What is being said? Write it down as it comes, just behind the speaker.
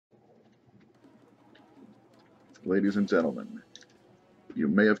Ladies and gentlemen, you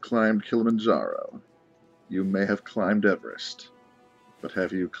may have climbed Kilimanjaro, you may have climbed Everest, but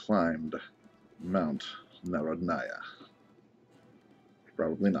have you climbed Mount Narodnaya?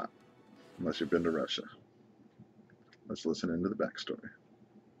 Probably not, unless you've been to Russia. Let's listen into the backstory.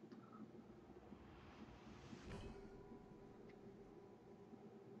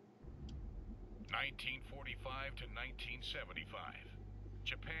 (1945 to 1975).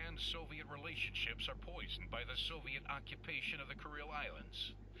 Japan-Soviet relationships are poisoned by the Soviet occupation of the Kuril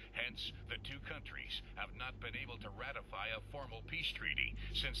Islands. Hence, the two countries have not been able to ratify a formal peace treaty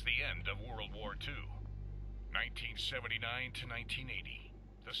since the end of World War II. 1979 to 1980.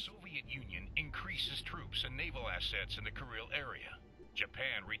 The Soviet Union increases troops and naval assets in the Kuril area.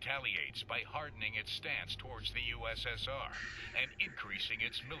 Japan retaliates by hardening its stance towards the USSR and increasing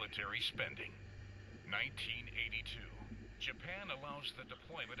its military spending. 1982. Japan allows the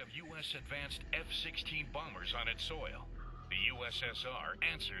deployment of U.S. advanced F-16 bombers on its soil. The USSR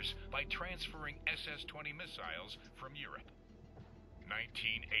answers by transferring SS-20 missiles from Europe.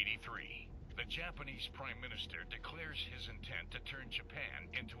 1983. The Japanese Prime Minister declares his intent to turn Japan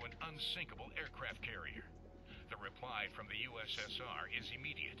into an unsinkable aircraft carrier. The reply from the USSR is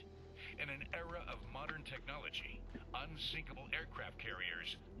immediate. In an era of modern technology, unsinkable aircraft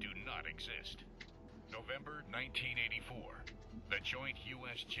carriers do not exist. November 1984. The joint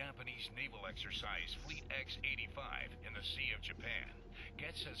U.S.-Japanese naval exercise Fleet X-85 in the Sea of Japan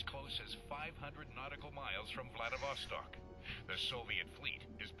gets as close as 500 nautical miles from Vladivostok. The Soviet fleet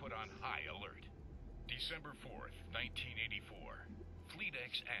is put on high alert. December 4th, 1984. Fleet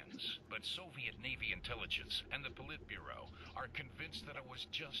X ends, but Soviet Navy intelligence and the Politburo are convinced that it was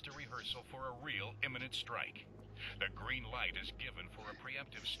just a rehearsal for a real imminent strike. The green light is given for a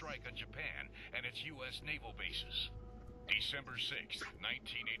preemptive strike on Japan and its U.S. naval bases. December 6th,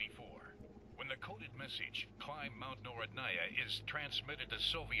 1984. When the coded message, "Climb Mount Narodnaya," is transmitted to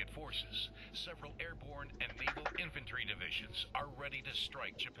Soviet forces, several airborne and naval infantry divisions are ready to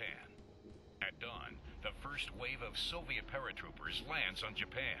strike Japan. At dawn, the first wave of Soviet paratroopers lands on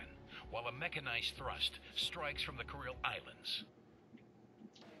Japan, while a mechanized thrust strikes from the Kuril Islands.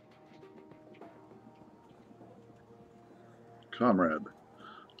 Comrade,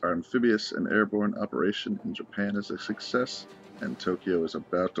 our amphibious and airborne operation in Japan is a success, and Tokyo is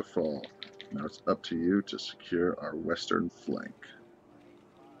about to fall. Now it's up to you to secure our western flank.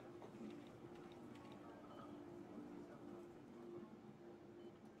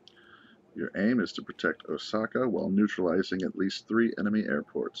 Your aim is to protect Osaka while neutralizing at least 3 enemy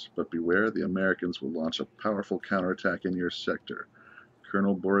airports, but beware, the Americans will launch a powerful counterattack in your sector.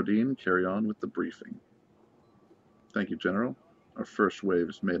 Colonel Borodin, carry on with the briefing. Thank you, General. Our first wave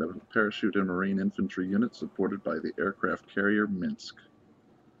is made up of parachute and marine infantry units supported by the aircraft carrier Minsk.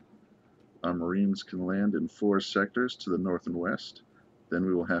 Our Marines can land in 4 sectors to the north and west. Then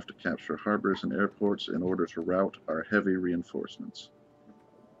we will have to capture harbors and airports in order to route our heavy reinforcements.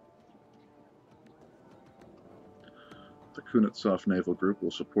 The Kunetsov Naval Group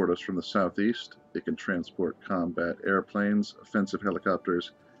will support us from the southeast. It can transport combat airplanes, offensive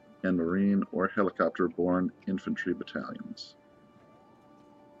helicopters, and marine or helicopter-borne infantry battalions.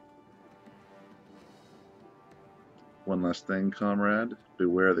 One last thing, comrade.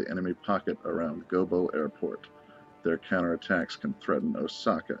 Beware the enemy pocket around Gobo Airport. Their counterattacks can threaten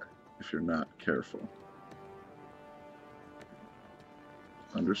Osaka if you're not careful.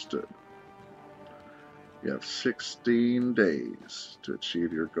 Understood. You have 16 days to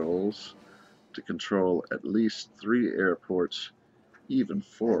achieve your goals, to control at least 3 airports, even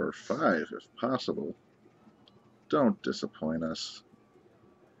 4 or 5 if possible. Don't disappoint us.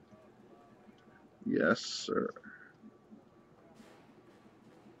 Yes, sir.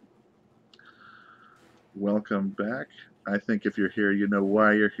 Welcome back. I think if you're here, you know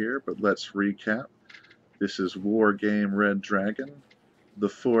why you're here, but let's recap. This is Wargame Red Dragon, the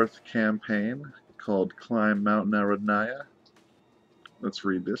 4th campaign, called Climb Mount Narodnaya. Let's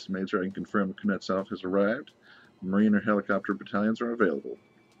read this. Major, I can confirm Kunetsov has arrived. Marine or helicopter battalions are available.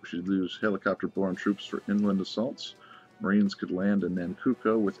 We should use helicopter-borne troops for inland assaults. Marines could land in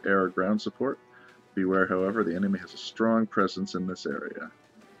Nankuko with air or ground support. Beware, however, the enemy has a strong presence in this area.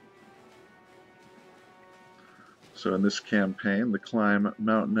 So in this campaign, the Climb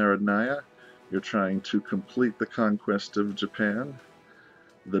Mount Narodnaya, you're trying to complete the conquest of Japan.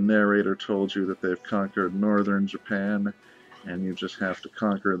 The narrator told you that they've conquered northern Japan, and you just have to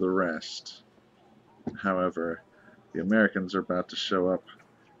conquer the rest. However, the Americans are about to show up,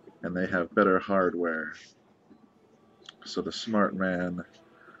 and they have better hardware. So the smart man,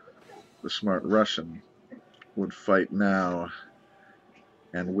 the smart Russian, would fight now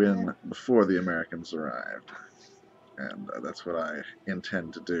and win before the Americans arrived. And that's what I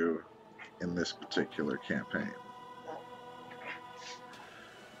intend to do in this particular campaign.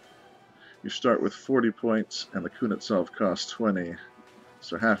 You start with 40 points, and the Kunitsov costs 20,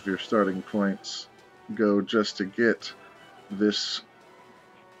 so half of your starting points go just to get this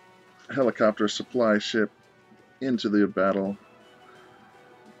helicopter supply ship into the battle.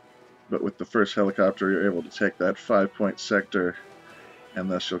 But with the first helicopter, you're able to take that 5-point sector, and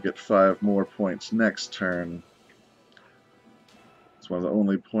thus you'll get 5 more points next turn. It's one of the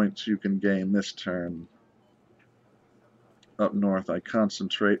only points you can gain this turn. Up north, I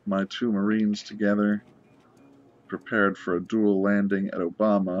concentrate my 2 Marines together, prepared for a dual landing at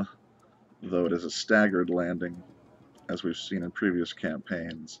Obama, though it is a staggered landing, as we've seen in previous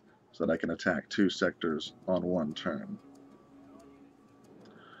campaigns, so that I can attack 2 sectors on 1 turn.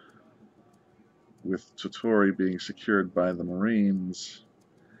 With Totori being secured by the Marines,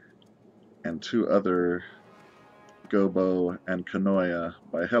 and 2 other Gobo and Kanoya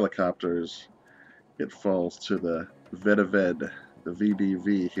by helicopters, it falls to the Vedaved, the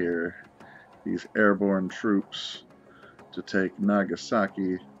VDV here, these airborne troops, to take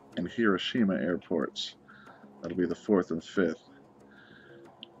Nagasaki and Hiroshima airports. That'll be the 4th and 5th.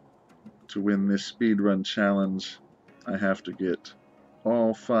 To win this speedrun challenge, I have to get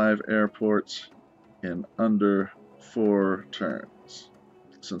all 5 airports in under 4 turns.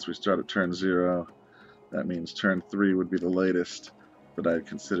 Since we start at turn 0, that means turn 3 would be the latest, but I'd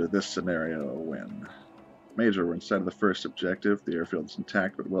consider this scenario a win. Major, we're inside of the first objective. The airfield is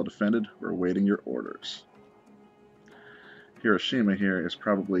intact but well defended. We're awaiting your orders. Hiroshima here is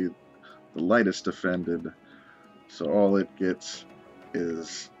probably the lightest defended, so all it gets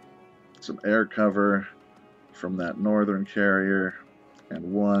is some air cover from that northern carrier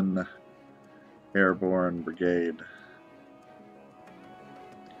and 1 airborne brigade.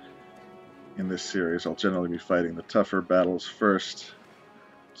 In this series, I'll generally be fighting the tougher battles first,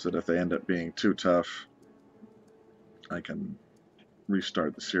 so that if they end up being too tough, I can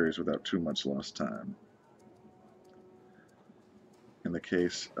restart the series without too much lost time. In the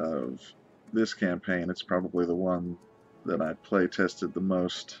case of this campaign, it's probably the one that I play tested the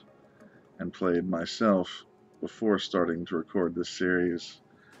most and played myself before starting to record this series,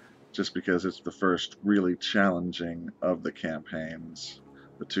 just because it's the first really challenging of the campaigns.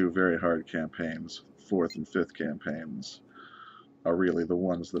 The 2 very hard campaigns, 4th and 5th campaigns, are really the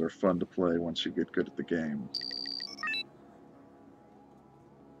ones that are fun to play once you get good at the game.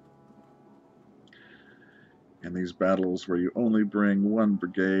 And these battles where you only bring 1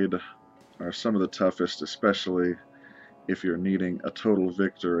 brigade are some of the toughest, especially if you're needing a total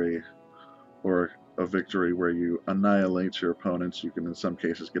victory, or a victory where you annihilate your opponents. You can in some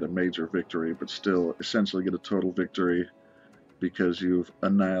cases get a major victory, but still essentially get a total victory because you've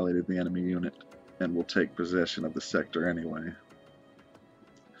annihilated the enemy unit and will take possession of the sector anyway.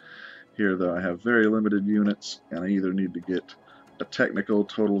 Here, though, I have very limited units, and I either need to get a technical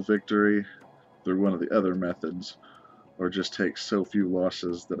total victory through one of the other methods, or just take so few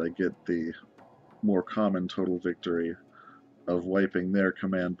losses that I get the more common total victory of wiping their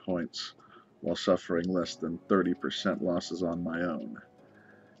command points while suffering less than 30% losses on my own.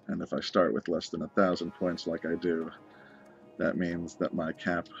 And if I start with less than 1,000 points like I do, that means that my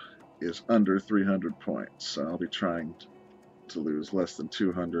cap is under 300 points, so I'll be trying to lose less than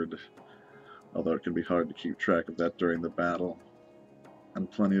 200, although it can be hard to keep track of that during the battle. And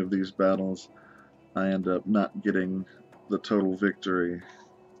plenty of these battles, I end up not getting the total victory,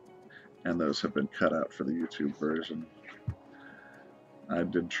 and those have been cut out for the YouTube version. I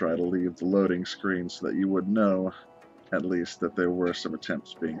did try to leave the loading screen so that you would know, at least, that there were some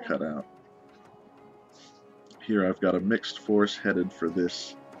attempts being cut out. Here I've got a mixed force headed for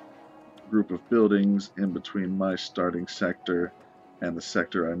this group of buildings in between my starting sector and the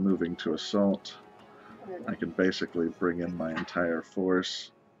sector I'm moving to assault. I can basically bring in my entire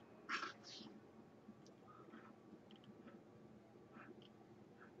force.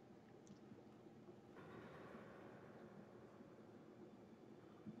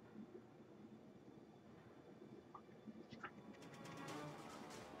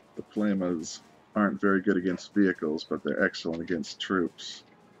 The Flamas aren't very good against vehicles, but they're excellent against troops,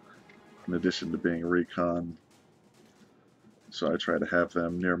 in addition to being recon. So I try to have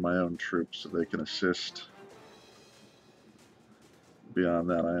them near my own troops so they can assist. Beyond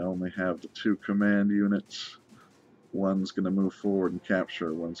that, I only have the 2 command units. One's going to move forward and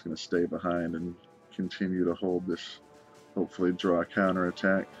capture, one's going to stay behind and continue to hold this, hopefully draw a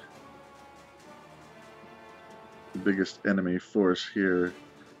counterattack. The biggest enemy force here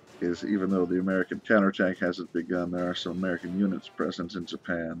is even though the American counterattack hasn't begun, there are some American units present in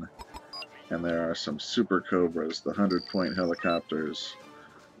Japan, and there are some Super Cobras, the 100-point helicopters,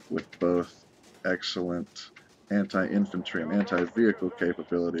 with both excellent anti-infantry and anti-vehicle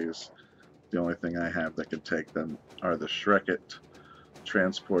capabilities. The only thing I have that can take them are the Shrekit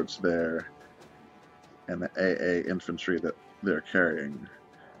transports there and the AA infantry that they're carrying.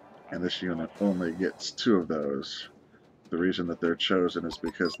 And this unit only gets 2 of those. The reason that they're chosen is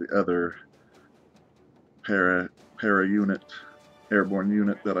because the other para unit, airborne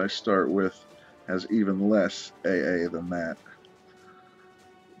unit that I start with has even less AA than that.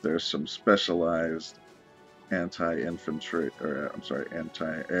 There's some specialized anti-infantry, or I'm sorry,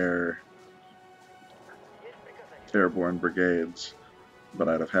 anti-air airborne brigades, but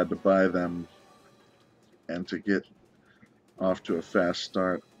I'd have had to buy them, and to get off to a fast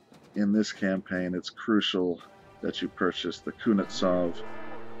start in this campaign, it's crucial that you purchase the Kuznetsov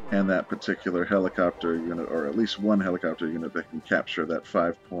and that particular helicopter unit, or at least one helicopter unit that can capture that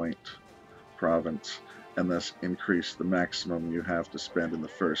 5-point province, and thus increase the maximum you have to spend in the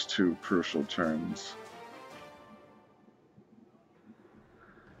first 2 crucial turns.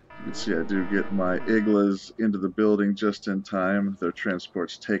 You can see I do get my Iglas into the building just in time. Their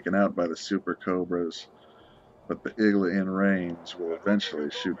transport's taken out by the Super Cobras, but the Igla in range will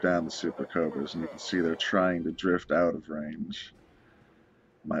eventually shoot down the Super Cobras, and you can see they're trying to drift out of range.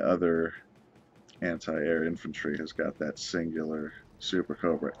 My other anti-air infantry has got that singular Super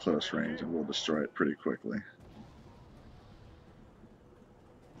Cobra at close range and will destroy it pretty quickly.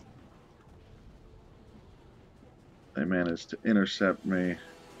 They managed to intercept me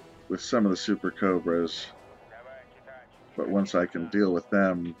with some of the Super Cobras, but once I can deal with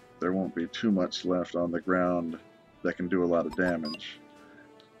them, there won't be too much left on the ground that can do a lot of damage.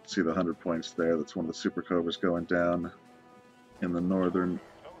 See the 100 points there, that's one of the Super Cobras going down in the northern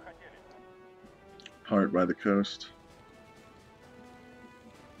part by the coast.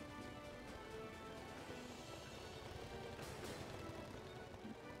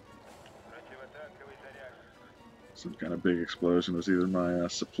 Some kind of big explosion was either my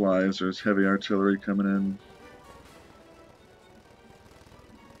supplies or his heavy artillery coming in.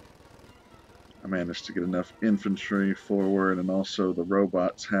 I managed to get enough infantry forward, and also the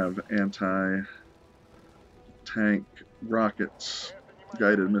robots have anti-tank rockets,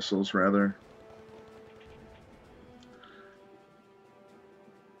 guided missiles rather.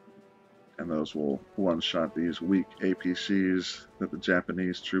 And those will one-shot these weak APCs that the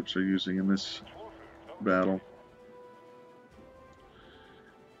Japanese troops are using in this battle.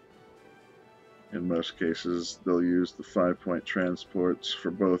 In most cases, they'll use the 5-point transports for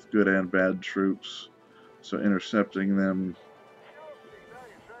both good and bad troops, so intercepting them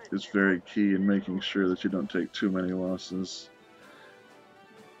is very key in making sure that you don't take too many losses.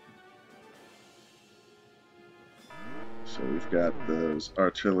 So we've got those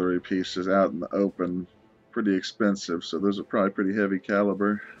artillery pieces out in the open, pretty expensive, so those are probably pretty heavy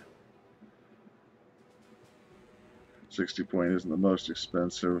caliber. 60-point isn't the most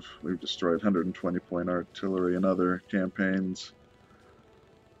expensive. We've destroyed 120-point artillery in other campaigns,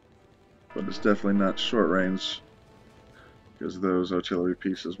 but it's definitely not short range, because those artillery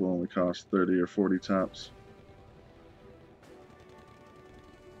pieces will only cost 30 or 40 tops.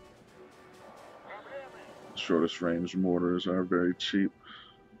 Shortest range mortars are very cheap.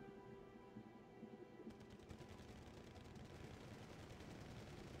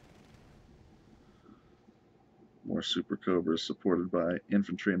 More Super Cobras supported by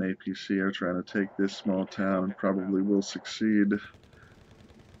infantry and APC are trying to take this small town and probably will succeed.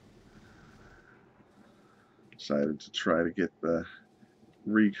 Decided to try to get the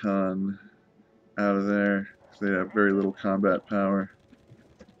recon out of there because they have very little combat power.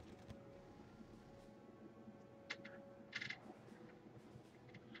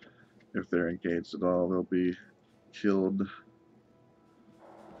 If they're engaged at all, they'll be killed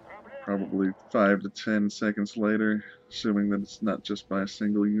probably 5 to 10 seconds later, assuming that it's not just by a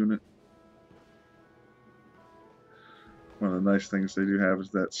single unit. One of the nice things they do have is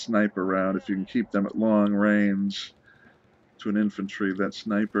that sniper round. If you can keep them at long range to an infantry, that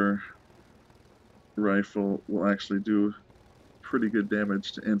sniper rifle will actually do pretty good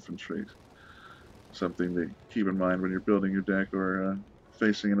damage to infantry. Something to keep in mind when you're building your deck or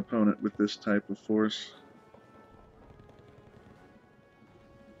facing an opponent with this type of force.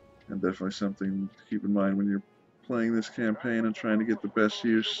 And definitely something to keep in mind when you're playing this campaign and trying to get the best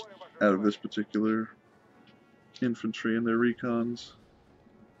use out of this particular infantry and their recons.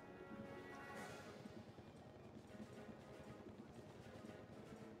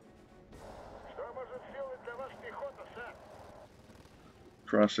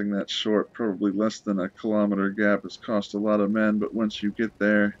 Crossing that short, probably less than a kilometer gap has cost a lot of men, but once you get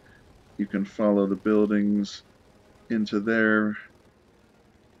there, you can follow the buildings into their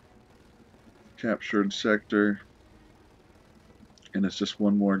captured sector, and it's just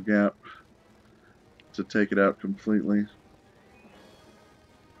one more gap to take it out completely.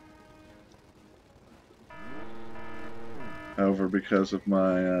 However, because of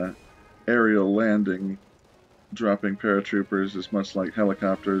my aerial landing, dropping paratroopers is much like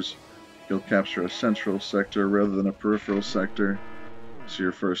helicopters. You'll capture a central sector rather than a peripheral sector. So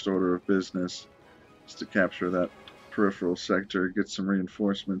your first order of business is to capture that peripheral sector, get some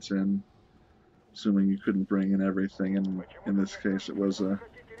reinforcements in, assuming you couldn't bring in everything. And in this case, it was a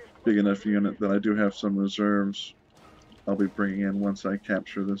big enough unit that I do have some reserves I'll be bringing in once I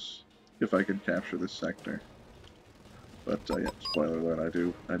capture this, if I can capture this sector. But yeah, spoiler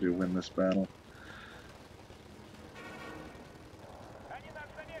alert, I do win this battle.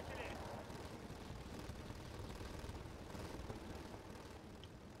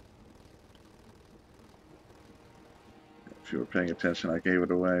 If you were paying attention, I gave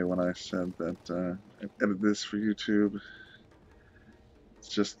it away when I said that I edited this for YouTube. It's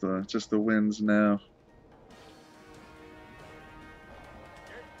just the wins now.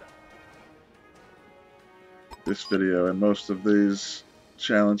 This video and most of these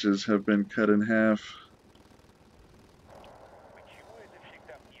challenges have been cut in half.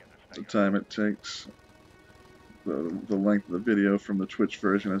 The time it takes, the length of the video from the Twitch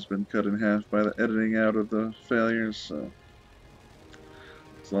version has been cut in half by the editing out of the failures, so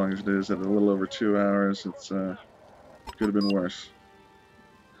as long as it is at a little over 2 hours, it's could have been worse.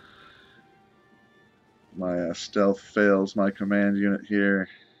 My stealth fails my command unit here,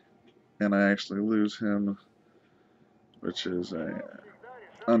 and I actually lose him, which is a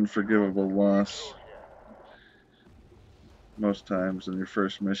unforgivable loss. Most times in your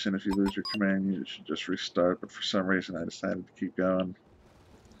first mission, if you lose your command unit, you should just restart, but for some reason I decided to keep going.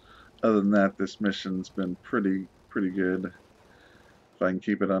 Other than that, this mission's been pretty good. If I can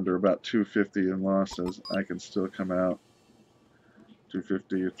keep it under about 250 in losses, I can still come out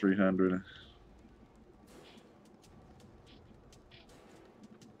 250 or 300.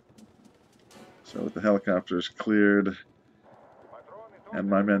 So with the helicopters cleared and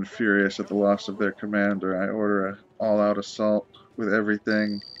my men furious at the loss of their commander, I order an all-out assault with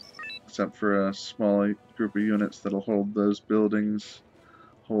everything except for a small group of units that'll hold those buildings,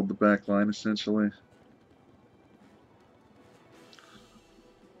 hold the back line essentially.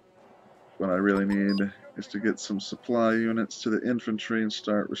 What I really need is to get some supply units to the infantry and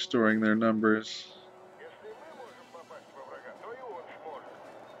start restoring their numbers.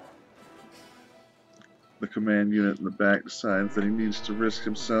 The command unit in the back decides that he needs to risk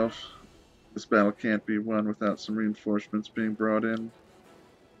himself. This battle can't be won without some reinforcements being brought in.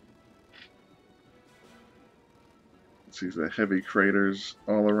 See the heavy craters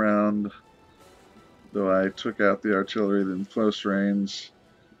all around. Though I took out the artillery in close range,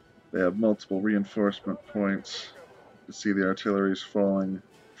 they have multiple reinforcement points. You see the artillery is falling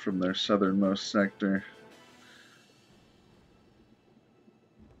from their southernmost sector.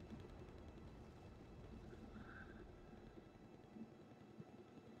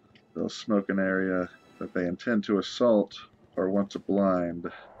 They'll smoke an area that they intend to assault or want to blind.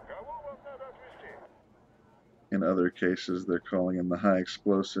 In other cases, they're calling in the high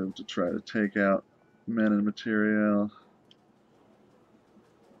explosive to try to take out men and material.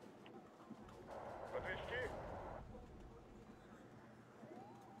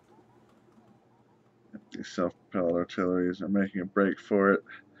 These self-propelled artilleries are making a break for it.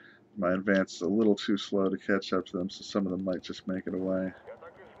 My advance is a little too slow to catch up to them, so some of them might just make it away.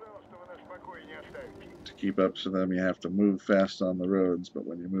 To keep up to them, you have to move fast on the roads, but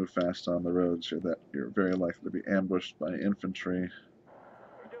when you move fast on the roads, you're very likely to be ambushed by infantry.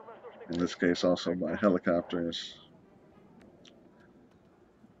 In this case, also by helicopters.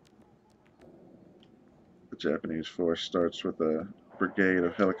 The Japanese force starts with a brigade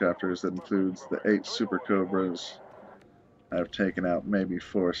of helicopters that includes the 8 Super Cobras. I've taken out maybe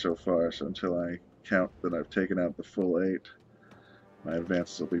 4 so far, so until I count that I've taken out the full 8, my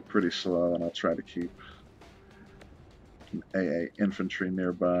advances will be pretty slow, and I'll try to keep AA infantry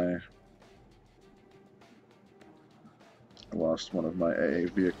nearby. I lost one of my AA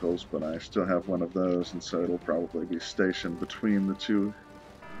vehicles, but I still have one of those, and so it'll probably be stationed between the two.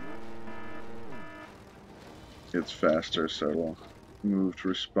 It's faster, so it'll move to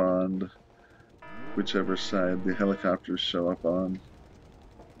respond whichever side the helicopters show up on.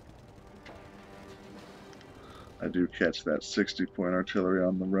 I do catch that 60-point artillery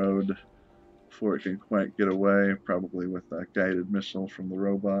on the road before it can quite get away, probably with a guided missile from the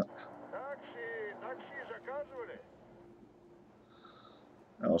robot.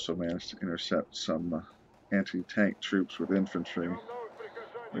 I also managed to intercept some anti-tank troops with infantry,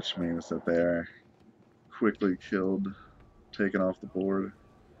 which means that they are quickly killed, taken off the board.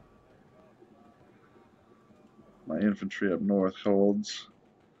 My infantry up north holds,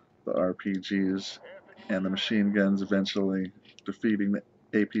 the RPGs and the machine guns eventually defeating the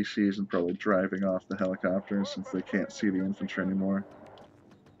APCs and probably driving off the helicopters since they can't see the infantry anymore.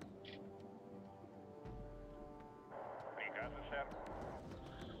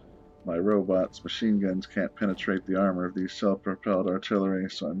 My robots' machine guns can't penetrate the armor of these self-propelled artillery,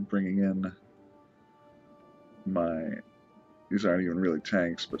 so I'm bringing in my... These aren't even really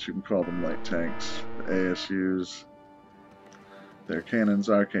tanks, but you can call them light tanks. The ASUs. Their cannons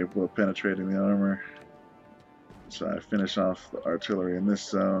are capable of penetrating the armor. So I finish off the artillery in this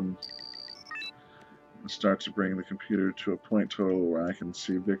zone and start to bring the computer to a point total where I can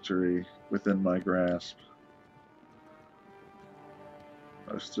see victory within my grasp.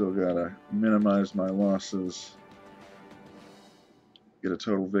 I've still got to minimize my losses, get a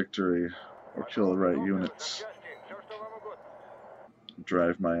total victory, or kill the right units,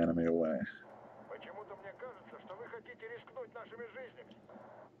 drive my enemy away.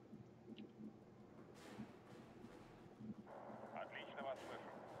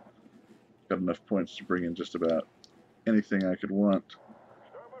 Got enough points to bring in just about anything I could want,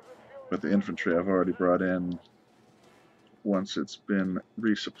 but the infantry I've already brought in, once it's been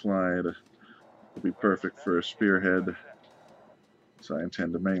resupplied, will be perfect for a spearhead, so I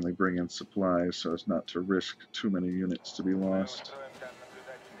intend to mainly bring in supplies so as not to risk too many units to be lost.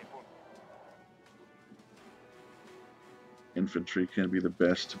 Infantry can be the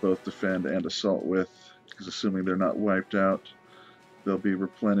best to both defend and assault with, because assuming they're not wiped out, they'll be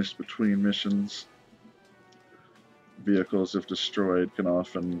replenished between missions. Vehicles, if destroyed, can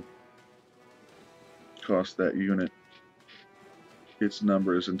often cost that unit its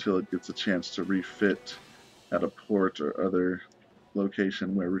numbers until it gets a chance to refit at a port or other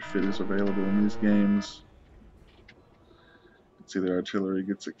location where refit is available in these games. See, the artillery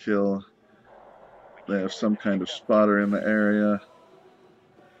gets a kill. They have some kind of spotter in the area.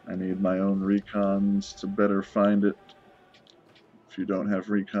 I need my own recons to better find it. If you don't have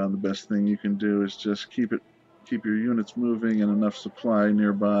recon, the best thing you can do is just keep your units moving and enough supply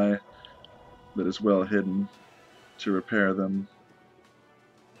nearby that is well hidden to repair them.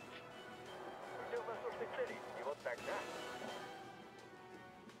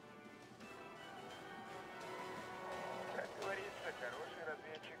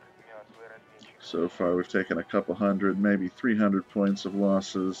 So far we've taken a couple hundred, maybe 300 points of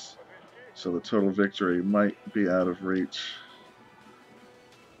losses, so the total victory might be out of reach.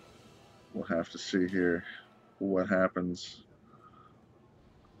 We'll have to see here what happens.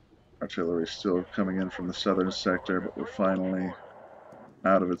 Artillery still coming in from the southern sector, but we're finally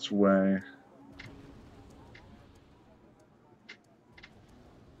out of its way.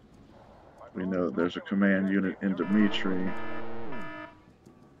 We know that there's a command unit in Dimitri.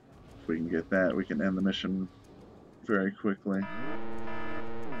 If we can get that, we can end the mission very quickly.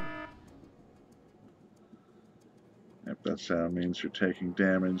 Yep, that sound means you're taking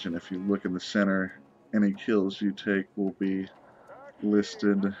damage, and if you look in the center, any kills you take will be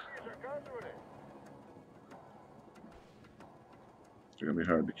listed. It's going to be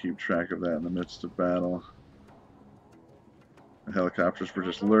hard to keep track of that in the midst of battle. The helicopters were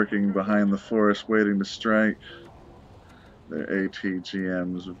just lurking behind the forest waiting to strike. Their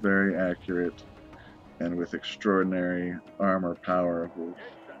ATGMs, very accurate and with extraordinary armor power, will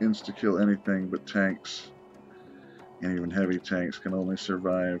insta-kill anything but tanks. And even heavy tanks can only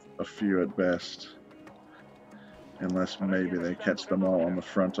survive a few at best, unless maybe they catch them all on the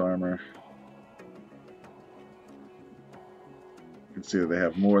front armor. You can see that they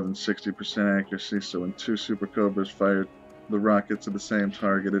have more than 60% accuracy, so when two Super Cobras fire the rockets at the same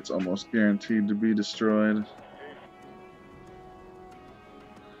target, it's almost guaranteed to be destroyed.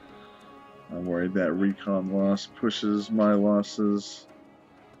 I'm worried that recon loss pushes my losses.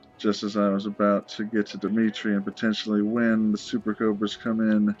 Just as I was about to get to Dimitri and potentially win, the Super Cobras come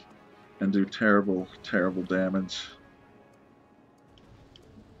in and do terrible, terrible damage.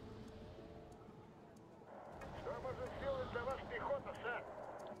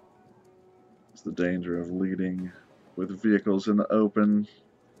 It's the danger of leading with vehicles in the open.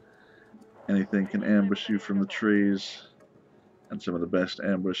 Anything can ambush you from the trees, and some of the best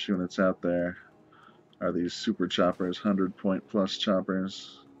ambush units out there are these super choppers, 100-point plus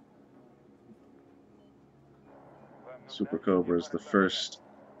choppers. Super Cobra is the first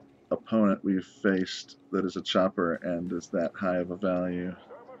opponent we've faced that is a chopper and is that high of a value.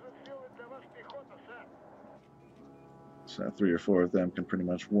 So 3 or 4 of them can pretty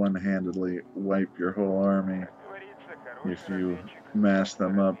much one-handedly wipe your whole army if you mass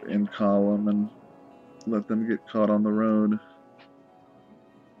them up in column and let them get caught on the road.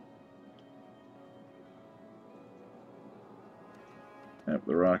 Yep,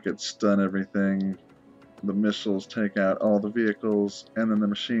 the rockets stun everything, the missiles take out all the vehicles, and then the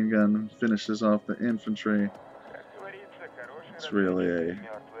machine gun finishes off the infantry. It's really a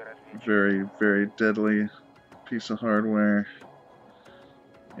very, very deadly piece of hardware.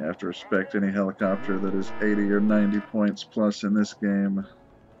 You have to respect any helicopter that is 80 or 90 points plus in this game.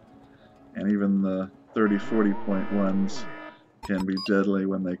 And even the 30, 40 point ones can be deadly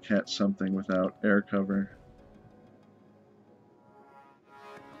when they catch something without air cover.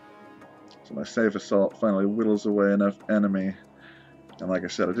 So my safe assault finally whittles away enough enemy. And like I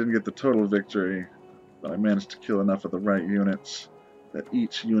said, I didn't get the total victory, but I managed to kill enough of the right units that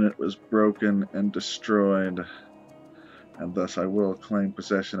each unit was broken and destroyed. And thus I will claim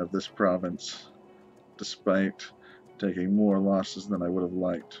possession of this province, despite taking more losses than I would have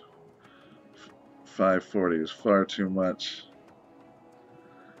liked. 540 is far too much.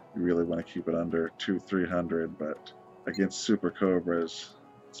 You really want to keep it under 200-300, but against Super Cobras,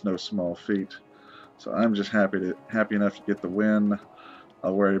 it's no small feat. So I'm just happy enough to get the win.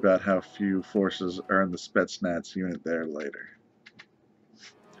 I'll worry about how few forces are in the Spetsnaz unit there later.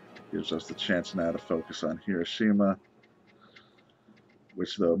 Gives us the chance now to focus on Hiroshima,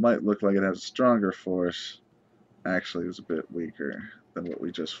 which, though it might look like it has a stronger force, actually is a bit weaker than what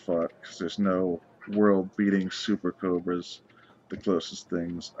we just fought, because there's no world-beating Super Cobras. The closest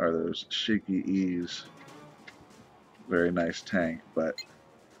things are those Shiki E's. Very nice tank, but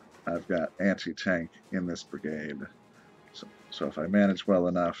I've got anti-tank in this brigade. So if I manage well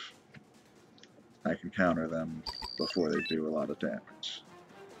enough, I can counter them before they do a lot of damage.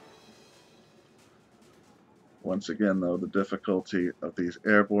 Once again, though, the difficulty of these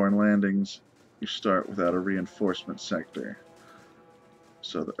airborne landings, you start without a reinforcement sector.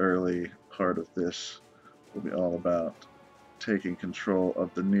 So the early part of this will be all about taking control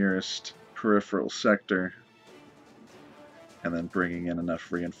of the nearest peripheral sector and then bringing in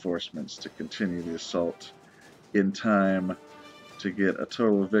enough reinforcements to continue the assault in time to get a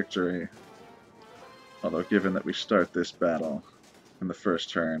total victory. Although given that we start this battle in the first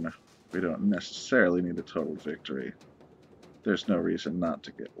turn, we don't necessarily need a total victory. There's no reason not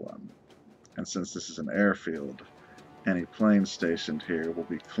to get one. And since this is an airfield, any planes stationed here will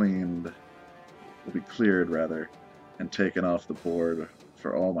be cleared rather, and taken off the board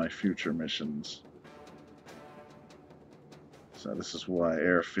for all my future missions. So this is why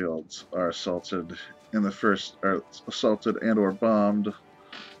airfields are assaulted in the first, are assaulted and or bombed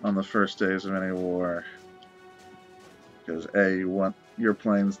on the first days of any war. Because A, you want your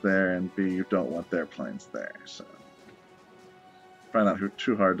planes there, and B, you don't want their planes there. So probably not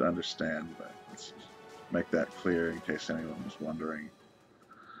too hard to understand, but let's make that clear in case anyone was wondering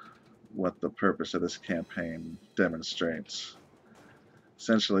what the purpose of this campaign demonstrates.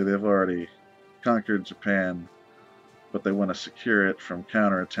 Essentially, they've already conquered Japan, but they want to secure it from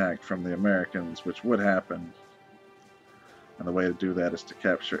counterattack from the Americans, which would happen. And the way to do that is to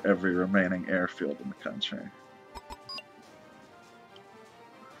capture every remaining airfield in the country.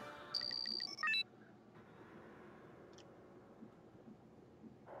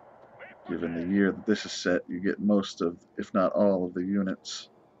 Given the year that this is set, you get most of, if not all of the units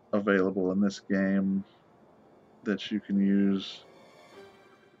available in this game that you can use.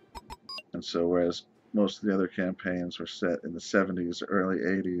 And so whereas most of the other campaigns were set in the 70s or early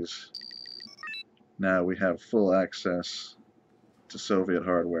 80s, now we have full access to Soviet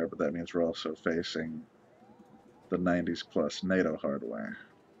hardware, but that means we're also facing the 90s plus NATO hardware.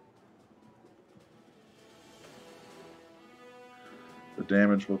 The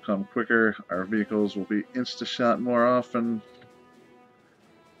damage will come quicker, our vehicles will be insta-shot more often,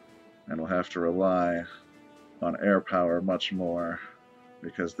 and we'll have to rely on air power much more,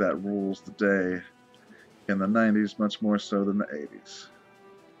 because that rules the day in the 90s much more so than the 80s.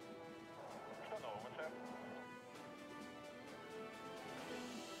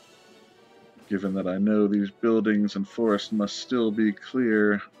 Given that I know these buildings and forests must still be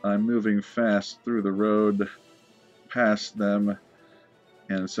clear, I'm moving fast through the road, past them,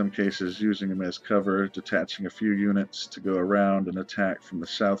 and in some cases using them as cover, detaching a few units to go around and attack from the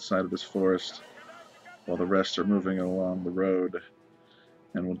south side of this forest, while the rest are moving along the road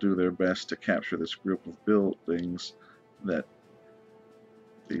and will do their best to capture this group of buildings that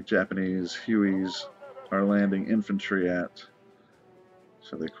the Japanese Hueys are landing infantry at.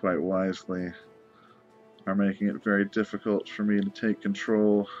 So they quite wisely are making it very difficult for me to take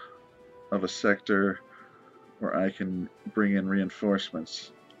control of a sector where I can bring in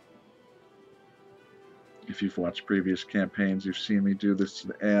reinforcements. If you've watched previous campaigns, you've seen me do this to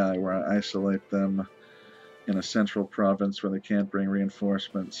the AI, where I isolate them in a central province where they can't bring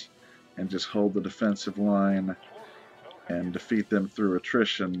reinforcements and just hold the defensive line and defeat them through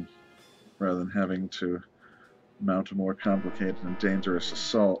attrition rather than having to mount a more complicated and dangerous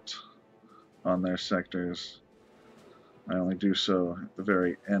assault on their sectors. I only do so at the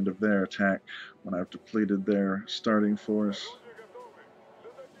very end of their attack when I've depleted their starting force.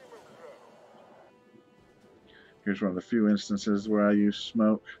 Here's one of the few instances where I use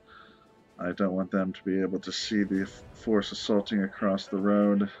smoke. I don't want them to be able to see the force assaulting across the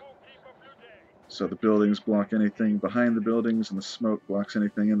road. So the buildings block anything behind the buildings, and the smoke blocks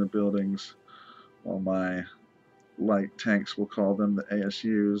anything in the buildings, while my light tanks, we'll call them, the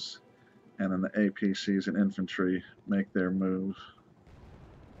ASUs, and then the APCs and infantry make their move.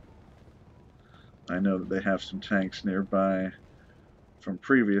 I know that they have some tanks nearby from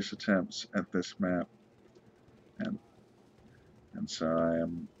previous attempts at this map, and so I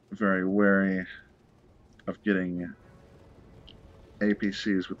am very wary of getting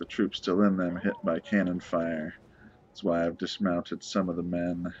APCs with the troops still in them hit by cannon fire. That's why I've dismounted some of the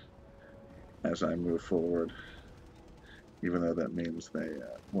men as I move forward, even though that means they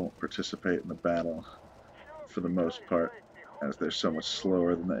won't participate in the battle for the most part, as they're so much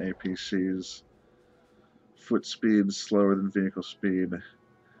slower than the APCs. Foot speed slower than vehicle speed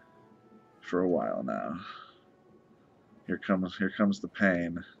for a while now. Here comes the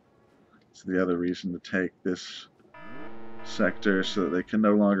pain. It's the other reason to take this sector, so that they can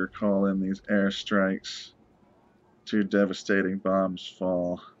no longer call in these airstrikes. 2 devastating bombs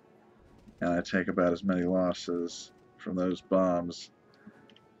fall, and I take about as many losses from those bombs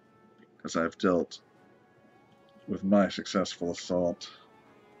as I've dealt with my successful assault.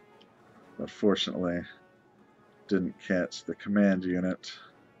 But fortunately, didn't catch the command unit.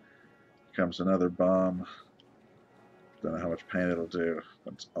 Here comes another bomb. Don't know how much pain it'll do,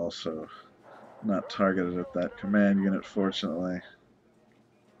 but it's also not targeted at that command unit, fortunately.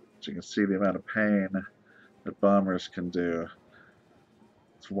 But you can see the amount of pain that bombers can do.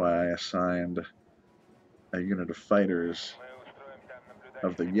 That's why I assigned a unit of fighters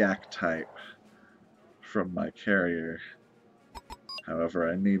of the Yak type from my carrier. However,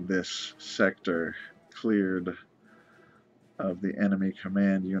 I need this sector cleared of the enemy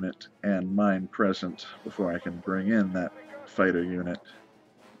command unit and mine present before I can bring in that fighter unit.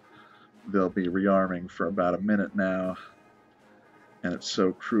 They'll be rearming for about a minute now, and it's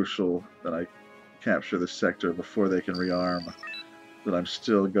so crucial that I capture the sector before they can rearm that I'm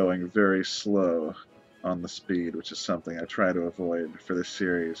still going very slow on the speed, which is something I try to avoid for this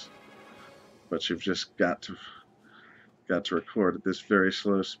series. But you've just got to record at this very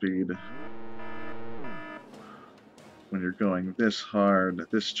slow speed. When you're going this hard,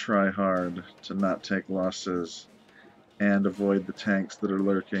 this try hard to not take losses and avoid the tanks that are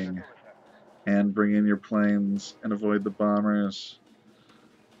lurking and bring in your planes and avoid the bombers.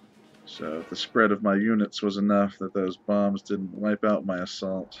 So the spread of my units was enough that those bombs didn't wipe out my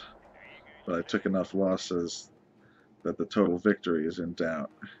assault, but I took enough losses that the total victory is in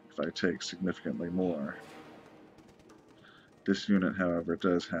doubt if I take significantly more. This unit, however,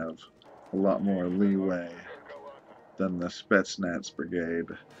 does have a lot more leeway than the Spetsnaz brigade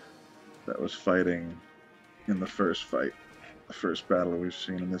that was fighting in the first fight, the first battle we've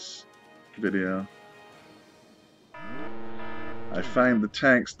seen in this video. I find the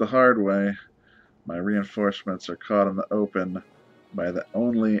tanks the hard way. My reinforcements are caught in the open by the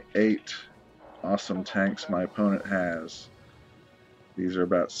only 8 awesome tanks my opponent has. These are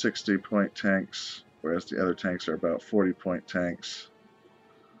about 60-point tanks, whereas the other tanks are about 40-point tanks.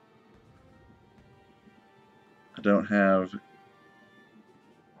 I don't have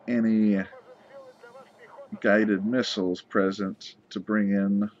any guided missiles present to bring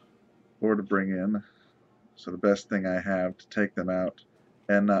in, so the best thing I have to take them out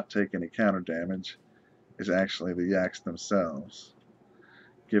and not take any counter damage is actually the Yaks themselves.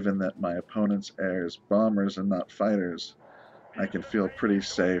 Given that my opponent's airs bombers and not fighters, I can feel pretty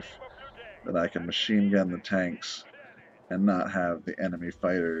safe that I can machine gun the tanks and not have the enemy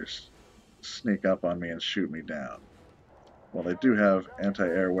fighters sneak up on me and shoot me down. While they do have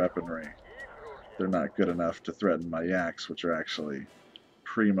anti-air weaponry, they're not good enough to threaten my Yaks, which are actually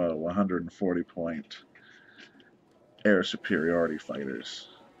primo 140-point air superiority fighters.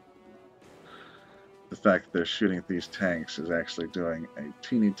 The fact that they're shooting at these tanks is actually doing a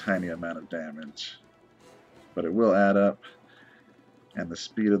teeny tiny amount of damage, but it will add up, And the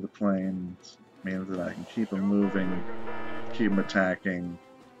speed of the planes means that I can keep them moving, keep them attacking,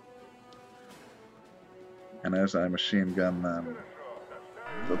 and as I machine gun them,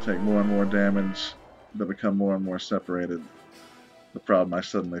 they'll take more and more damage, they'll become more and more separated. The problem I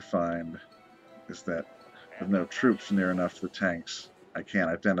suddenly find is that with no troops near enough to the tanks, I can't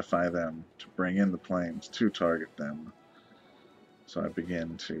identify them to bring in the planes to target them. So I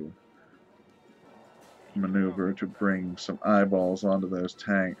begin to maneuver to bring some eyeballs onto those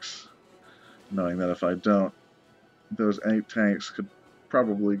tanks, knowing that if I don't, those 8 tanks could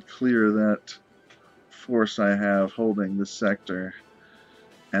probably clear that force I have holding this sector,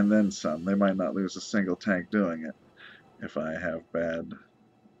 and then some. They might not lose a single tank doing it if I have bad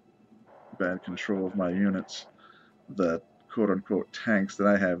control of my units. The quote-unquote tanks that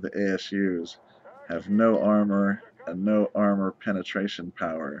I have, the ASUs, have no armor and no armor penetration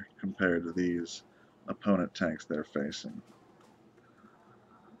power compared to these opponent tanks they're facing.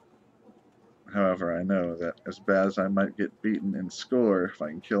 However, I know that as bad as I might get beaten in score, if I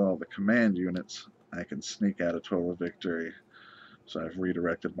can kill all the command units, I can sneak out a total victory. So I've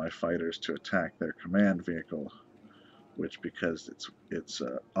redirected my fighters to attack their command vehicle, which, because it's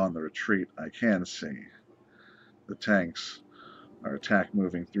on the retreat, I can see. The tanks are attack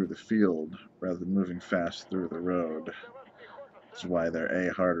moving through the field rather than moving fast through the road. This is why they're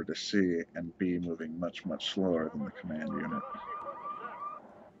A, harder to see, and B, moving much, much slower than the command unit.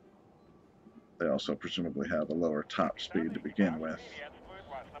 They also presumably have a lower top speed to begin with.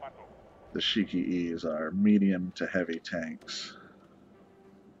 The Shiki-E's are medium to heavy tanks.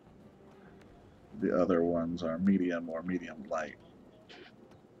 The other ones are medium or medium light.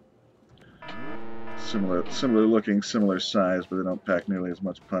 Similar looking, similar size, but they don't pack nearly as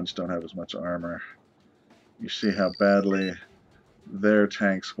much punch, don't have as much armor. You see how badly their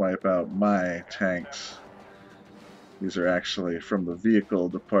tanks wipe out my tanks. These are actually from the vehicle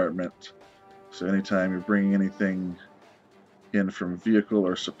department, so anytime you're bringing anything in from vehicle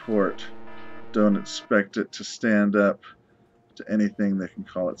or support, don't expect it to stand up to anything that can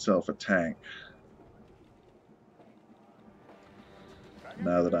call itself a tank.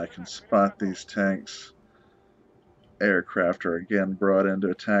 Now that I can spot these tanks, aircraft are again brought in to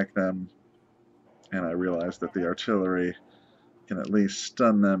attack them, and I realize that the artillery can at least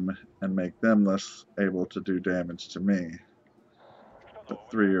stun them and make them less able to do damage to me.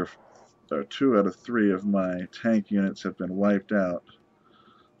 But 2 out of 3 of my tank units have been wiped out.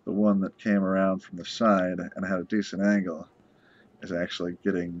 The one that came around from the side and had a decent angle is actually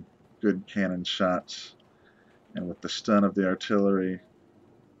getting good cannon shots, and with the stun of the artillery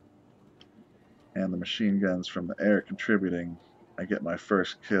and the machine guns from the air contributing, I get my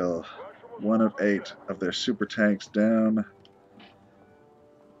first kill. 1 of 8 of their super tanks down,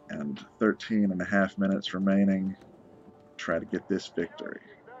 and 13.5 minutes remaining. Try to get this victory.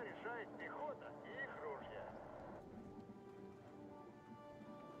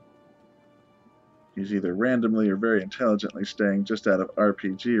 He's either randomly or very intelligently staying just out of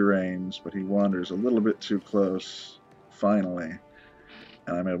RPG range, but he wanders a little bit too close, finally,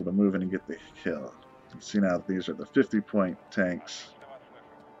 and I'm able to move in and get the kill. You can see now that these are the 50-point tanks,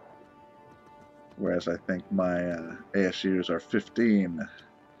 whereas I think my ASUs are 15.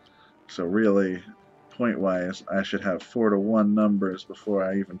 So really, point-wise, I should have 4-to-1 numbers before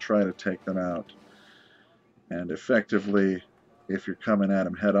I even try to take them out. And effectively, if you're coming at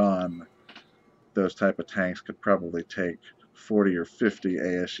them head-on, those type of tanks could probably take 40 or 50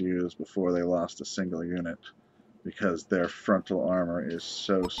 ASUs before they lost a single unit, because their frontal armor is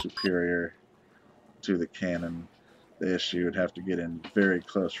so superior to the cannon. The ASU would have to get in very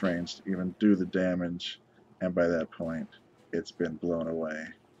close range to even do the damage, and by that point, it's been blown away,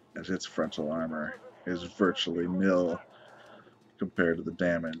 as its frontal armor is virtually nil compared to the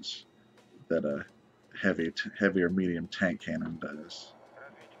damage that a heavy or medium tank cannon does.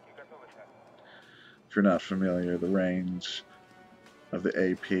 If you're not familiar, the range of the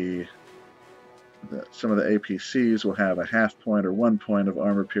AP, some of the APCs will have a half point or 1 point of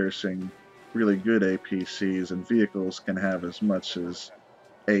armor piercing. Really good APCs and vehicles can have as much as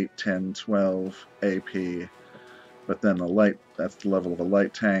 8, 10, 12 AP, but then that's the level of a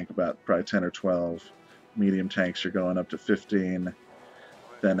light tank, about probably 10 or 12. Medium tanks are going up to 15.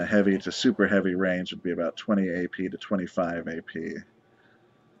 Then a heavy to super heavy range would be about 20 AP to 25 AP.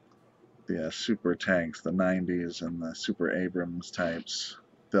 The super tanks, the 90s and the Super Abrams types,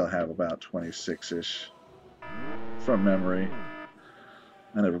 they'll have about 26-ish from memory.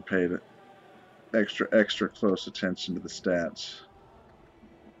 I never paid extra close attention to the stats,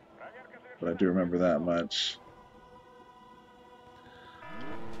 but I do remember that much.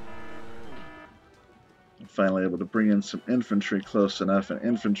 finally able to bring in some infantry close enough, and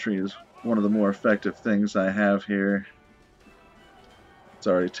infantry is one of the more effective things I have here. It's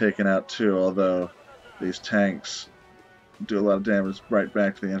already taken out 2, although these tanks do a lot of damage right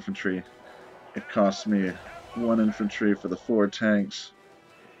back to the infantry. It costs me 1 infantry for the 4 tanks,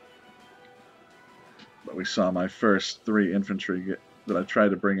 but we saw my first 3 infantry that I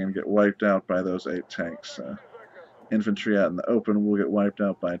tried to bring in get wiped out by those 8 tanks. Infantry out in the open will get wiped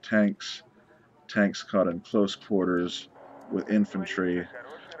out by tanks. Tanks caught in close quarters with infantry,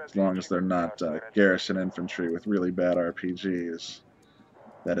 as long as they're not garrison infantry with really bad RPGs,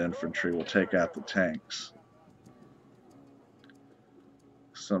 that infantry will take out the tanks.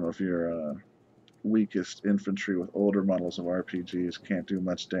 Some of your weakest infantry with older models of RPGs can't do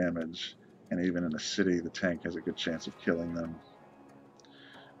much damage, and even in a city the tank has a good chance of killing them.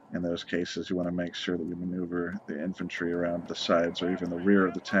 In those cases, you want to make sure that you maneuver the infantry around the sides or even the rear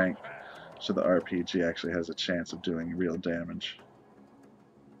of the tank, so the RPG actually has a chance of doing real damage.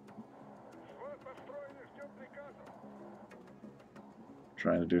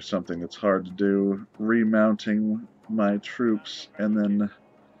 Trying to do something that's hard to do, remounting my troops and then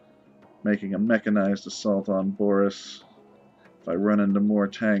making a mechanized assault on Boris. If I run into more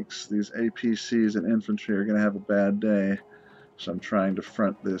tanks, these APCs and infantry are going to have a bad day, so I'm trying to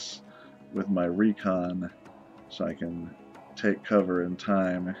front this with my recon so I can take cover in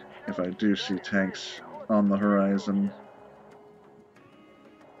time if I do see tanks on the horizon.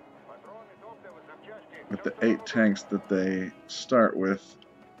 With the 8 tanks that they start with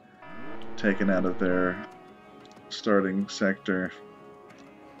taken out of their starting sector,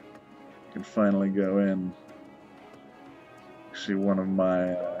 I can finally go in. See, one of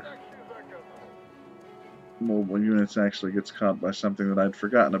my mobile units actually gets caught by something that I'd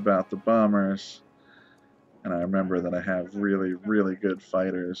forgotten about, the bombers. And I remember that I have really, really good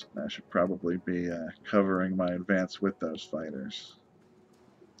fighters, and I should probably be covering my advance with those fighters.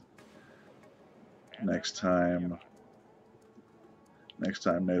 Next time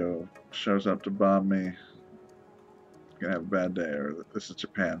NATO shows up to bomb me, I'm gonna have a bad day. Or this is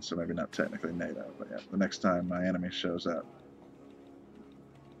Japan, so maybe not technically NATO, but yeah, the next time my enemy shows up.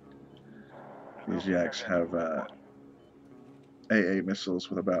 These yaks have AA missiles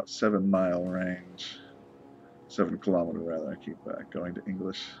with about 7-mile range. 7-kilometer rather. I keep going to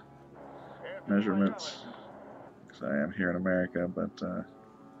English measurements because I am here in America, but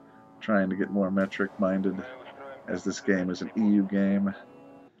trying to get more metric minded, as this game is an EU game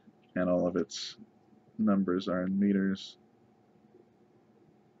and all of its numbers are in meters.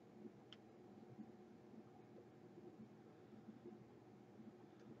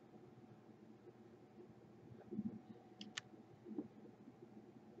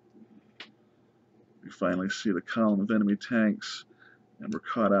 We finally see the column of enemy tanks, and we're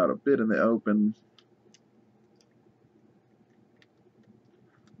caught out a bit in the open.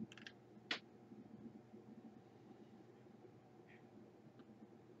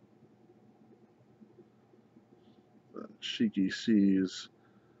 The Shiki Cs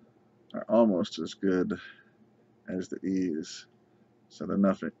are almost as good as the E's, so they're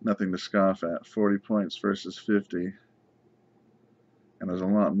nothing to scoff at. 40 points versus 50, and there's a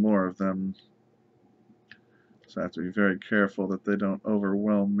lot more of them, so I have to be very careful that they don't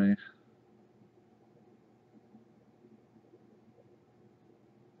overwhelm me.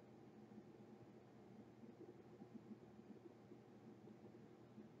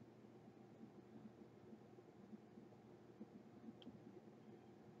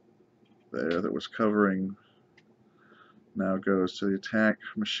 The air that was covering now goes to the attack,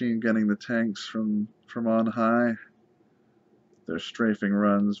 machine gunning the tanks from on high. Their strafing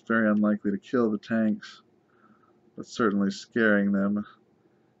runs, very unlikely to kill the tanks, but certainly scaring them,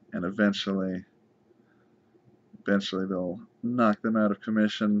 and eventually they'll knock them out of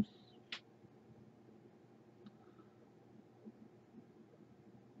commission.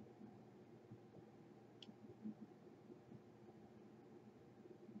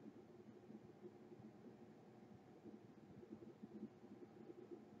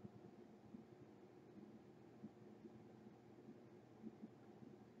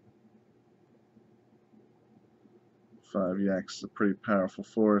 Five Yaks is a pretty powerful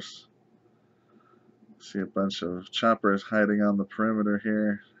force. See a bunch of choppers hiding on the perimeter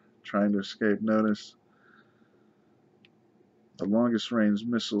here, trying to escape notice. The longest range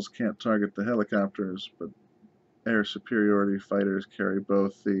missiles can't target the helicopters, but air superiority fighters carry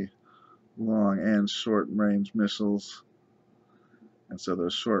both the long and short range missiles, and so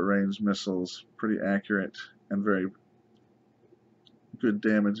those short range missiles pretty accurate and very good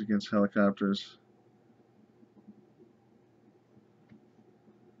damage against helicopters.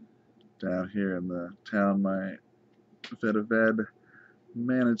 Down here in the town, my Vedaved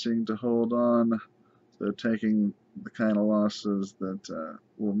managing to hold on. They're taking the kind of losses that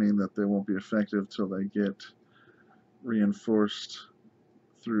will mean that they won't be effective till they get reinforced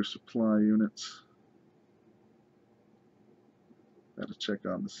through supply units. Gotta check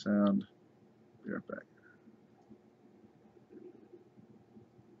on the sound. Be right back.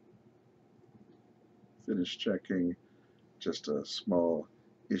 Finish checking. Just a small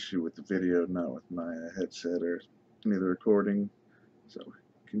issue with the video, not with my headset or any of the recording. So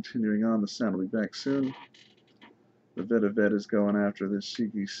continuing on, the sound will be back soon. The Vedaved is going after this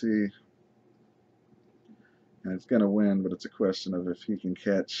CGC, and it's going to win, but it's a question of if he can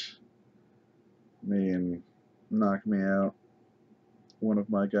catch me and knock me out. One of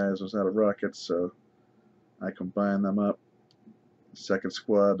my guys was out of rockets, so I combine them up. The second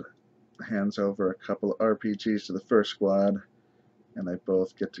squad hands over a couple of RPGs to the first squad, and they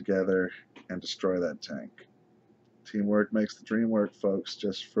both get together and destroy that tank. Teamwork makes the dream work, folks.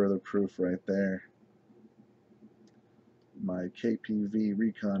 Just further proof right there. My KPV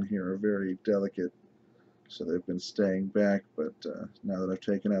recon here are very delicate, so they've been staying back, but now that I've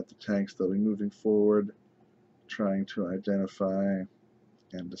taken out the tanks, they'll be moving forward, trying to identify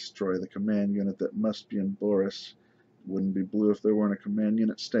and destroy the command unit that must be in Boris. It wouldn't be blue if there weren't a command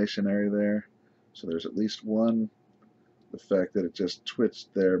unit stationary there, so there's at least one. The fact that it just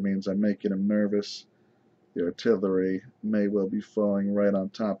twitched there means I'm making him nervous. The artillery may well be falling right on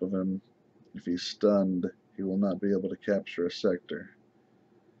top of him. If he's stunned, he will not be able to capture a sector.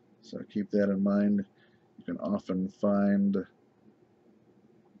 So keep that in mind. You can often find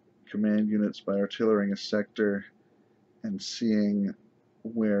command units by artillerying a sector and seeing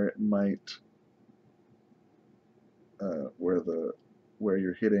where it might, where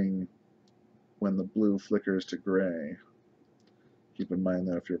you're hitting when the blue flickers to gray. Keep in mind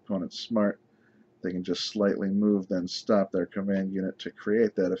that if your opponent's smart, they can just slightly move, then stop their command unit to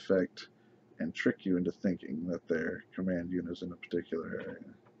create that effect and trick you into thinking that their command unit is in a particular area.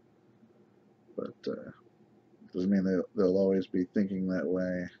 But doesn't mean they'll always be thinking that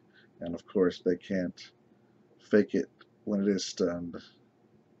way, and of course they can't fake it when it is stunned.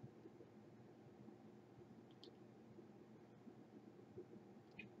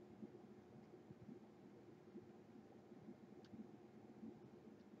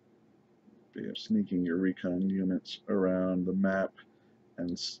 But yeah, sneaking your recon units around the map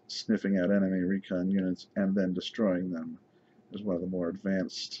and sniffing out enemy recon units and then destroying them is one of the more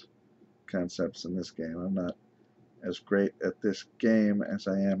advanced concepts in this game. I'm not as great at this game as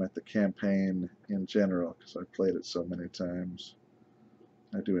I am at the campaign in general, because I've played it so many times.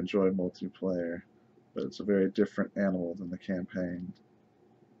 I do enjoy multiplayer, but it's a very different animal than the campaign.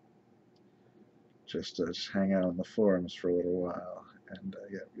 Just hang out on the forums for a little while, and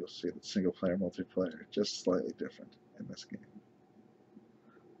yeah, you'll see that single player multiplayer just slightly different in this game.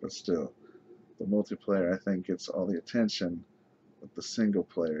 But still, the multiplayer I think gets all the attention, but the single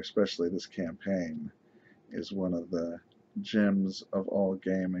player, especially this campaign, is one of the gems of all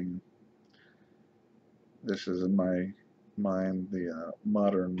gaming. This is, in my mind, the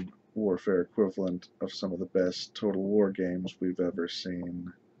modern warfare equivalent of some of the best total war games we've ever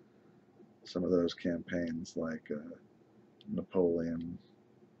seen. Some of those campaigns like Napoleon,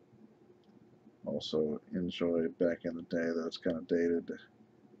 also enjoyed back in the day, though it's kind of dated.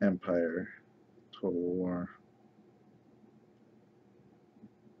 Empire, Total War.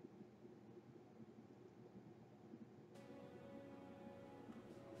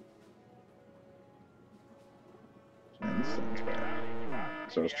 Man, this sounds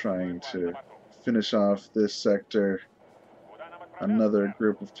bad. So I was trying to finish off this sector. Another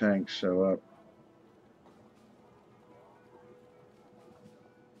group of tanks show up.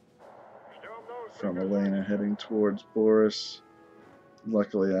 From Elena heading towards Boris.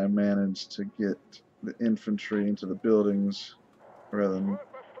 Luckily I managed to get the infantry into the buildings rather than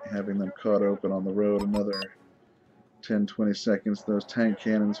having them caught open on the road. Another 10-20 seconds, those tank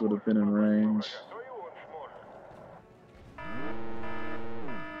cannons would have been in range.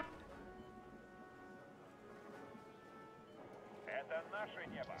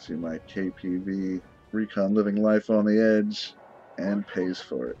 See my KPV recon living life on the edge and pays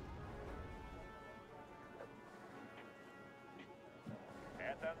for it.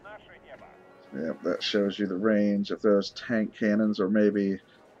 Yep, that shows you the range of those tank cannons, or maybe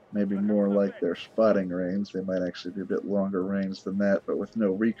more like their spotting range. They might actually be a bit longer range than that, but with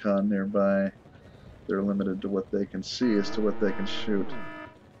no recon nearby, they're limited to what they can see as to what they can shoot.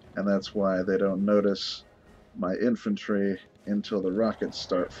 And that's why they don't notice my infantry until the rockets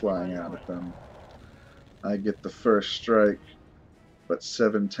start flying out at them. I get the first strike, but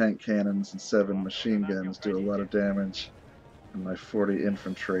 7 tank cannons and 7 machine guns do a lot of damage, and my 40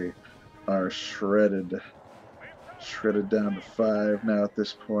 infantry are shredded down to 5 now at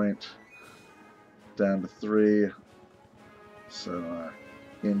this point, down to 3. So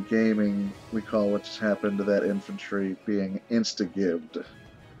in gaming, we call what just happened to that infantry being insta-gibbed.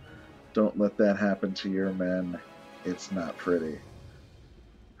 Don't let that happen to your men. It's not pretty.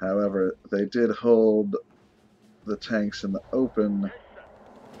 However, they did hold the tanks in the open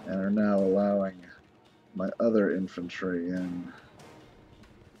and are now allowing my other infantry in.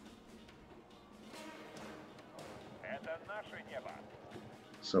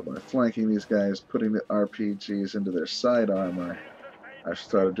 So by flanking these guys, putting the RPGs into their side armor, I've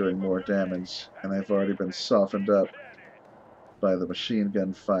started doing more damage, and they've already been softened up by the machine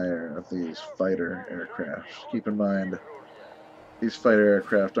gun fire of these fighter aircraft. Keep in mind, these fighter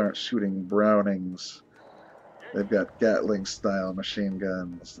aircraft aren't shooting Brownings. They've got Gatling-style machine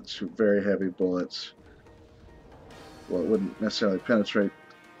guns that shoot very heavy bullets. Well, it wouldn't necessarily penetrate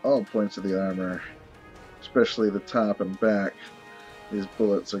all points of the armor, especially the top and back. These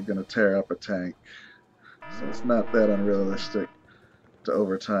bullets are going to tear up a tank. So it's not that unrealistic to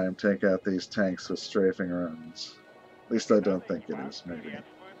over time take out these tanks with strafing runs. At least I don't think it is. Maybe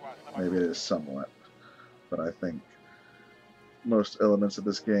it is somewhat. But I think most elements of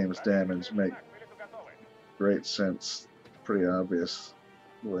this game's damage make great sense. Pretty obviously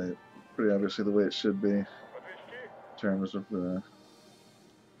the way it should be in terms of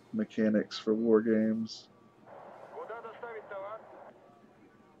mechanics for war games.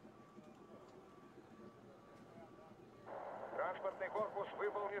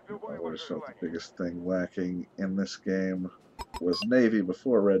 I always felt the biggest thing lacking in this game was Navy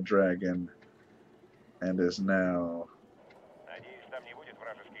before Red Dragon, and is now,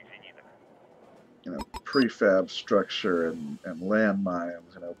 prefab structure and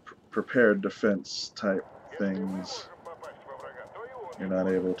landmines, prepared defense type things. You're not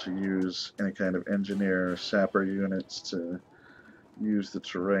able to use any kind of engineer or sapper units to use the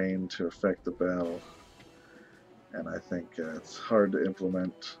terrain to affect the battle. And I think it's hard to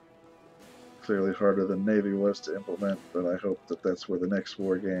implement. Clearly harder than Navy was to implement, but I hope that that's where the next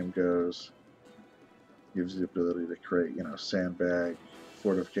war game goes. Gives you the ability to create, sandbag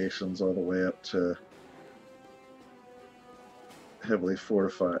fortifications all the way up to heavily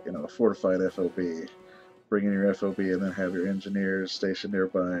fortified, a fortified FOB. Bring in your FOB and then have your engineers stationed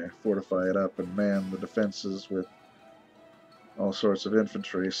nearby, fortify it up and man the defenses with all sorts of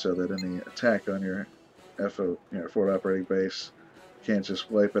infantry so that any attack on your forward operating base can't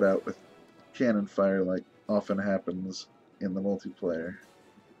just wipe it out with cannon fire like often happens in the multiplayer.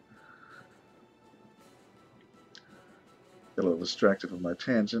 Got a little distracted from my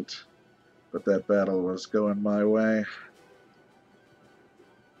tangent, but that battle was going my way.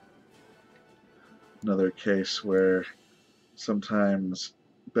 Another case where sometimes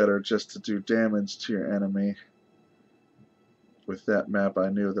better just to do damage to your enemy. With that map, I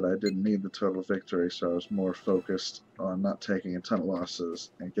knew that I didn't need the total victory, so I was more focused on not taking a ton of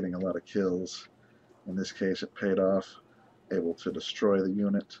losses and getting a lot of kills. In this case, it paid off, able to destroy the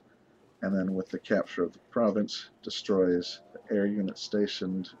unit, and then with the capture of the province, destroys the air unit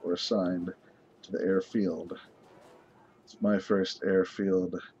stationed or assigned to the airfield. It's my first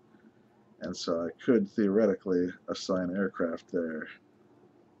airfield, and so I could theoretically assign aircraft there,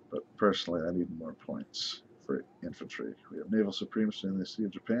 but personally I need more points for infantry. We have naval supremacy in the Sea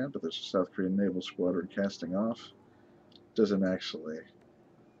of Japan, but there's a South Korean naval squadron casting off. Doesn't actually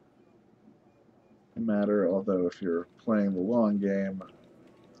matter, although if you're playing the long game,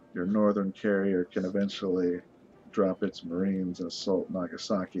 your northern carrier can eventually drop its marines and assault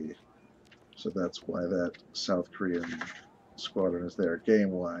Nagasaki, so that's why that South Korean squadron is there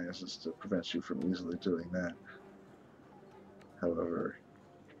game-wise, is to prevent you from easily doing that. However,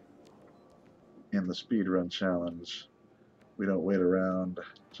 in the speedrun challenge, we don't wait around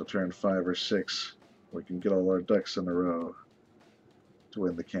till turn 5 or 6. We can get all our ducks in a row to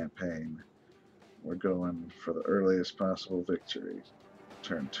win the campaign. We're going for the earliest possible victory.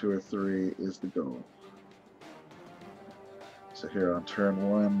 Turn 2 or 3 is the goal. So here on turn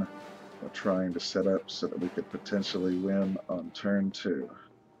 1, we're trying to set up so that we could potentially win on turn 2.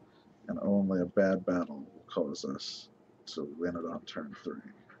 And only a bad battle will cause us to win it on turn 3.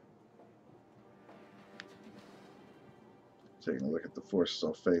 Taking a look at the forces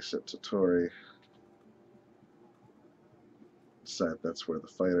I'll face at Tottori. Decide that's where the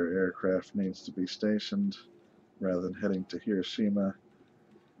fighter aircraft needs to be stationed, rather than heading to Hiroshima.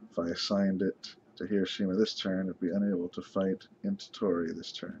 If I assigned it to Hiroshima this turn, it'd be unable to fight in Tottori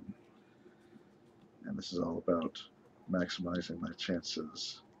this turn. And this is all about maximizing my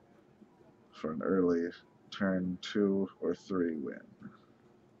chances for an early turn 2 or 3 win.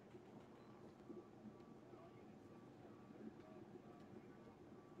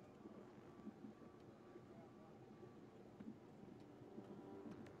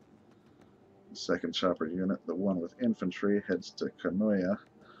 The second chopper unit, the one with infantry, heads to Kanoya,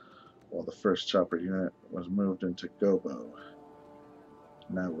 while the first chopper unit was moved into Gobo.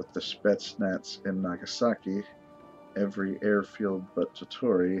 Now with the Spetsnaz in Nagasaki, every airfield but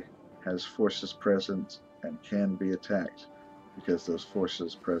Tottori has forces present and can be attacked, because those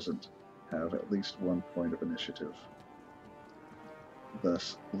forces present have at least 1 point of initiative.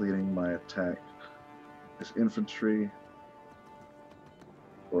 Thus, leading my attack is infantry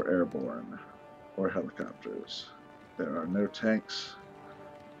or airborne or helicopters. There are no tanks,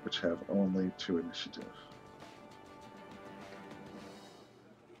 which have only 2 initiative.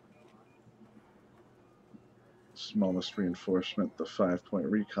 Smallest reinforcement, the 5-point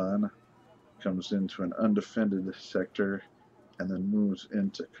recon, comes into an undefended sector and then moves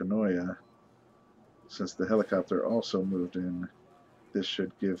into Kanoya. Since the helicopter also moved in, this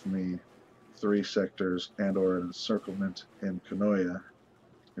should give me 3 sectors and or an encirclement in Kanoya,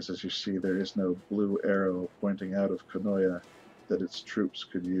 because as you see there is no blue arrow pointing out of Kanoya that its troops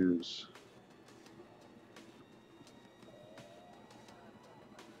could use.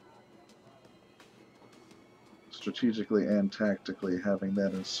 Strategically and tactically, having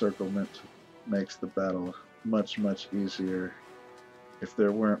that encirclement makes the battle much, much easier. If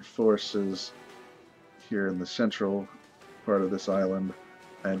there weren't forces here in the central part of this island,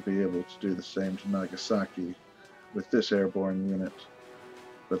 I'd be able to do the same to Nagasaki with this airborne unit.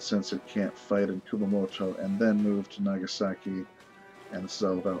 But since it can't fight in Kumamoto and then move to Nagasaki, and it's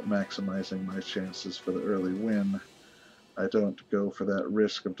all about maximizing my chances for the early win, I don't go for that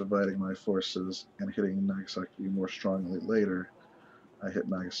risk of dividing my forces and hitting Nagasaki more strongly later. I hit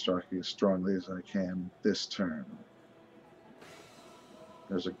Nagasaki as strongly as I can this turn.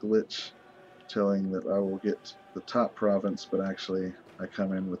 There's a glitch telling that I will get the top province, but actually I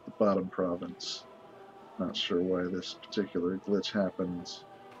come in with the bottom province. Not sure why this particular glitch happens,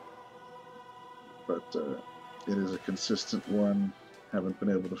 but it is a consistent one. Haven't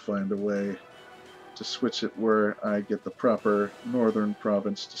been able to find a way to switch it where I get the proper northern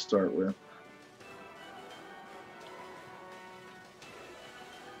province to start with.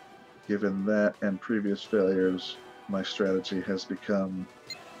 Given that and previous failures, my strategy has become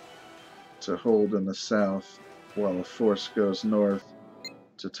to hold in the south while a force goes north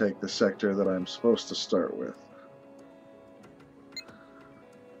to take the sector that I'm supposed to start with.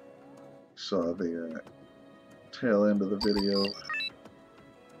 Saw the tail end of the video,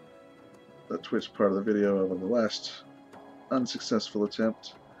 the Twitch part of the video of the last unsuccessful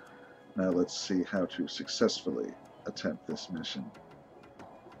attempt. Now let's see how to successfully attempt this mission.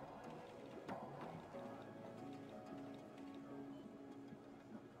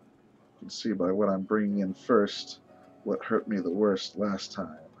 You can see by what I'm bringing in first what hurt me the worst last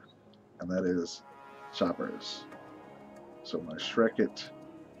time, and that is choppers. So my Shrekit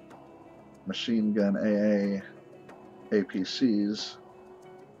machine gun AA APCs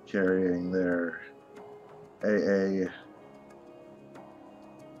carrying their AA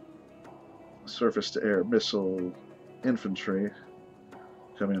surface-to-air missile infantry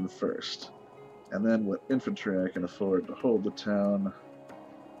come in first, and then what infantry I can afford to hold the town,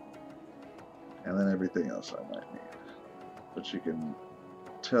 and then everything else I might need. But you can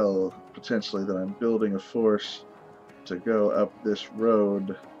tell potentially that I'm building a force to go up this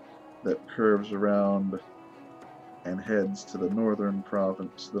road that curves around and heads to the northern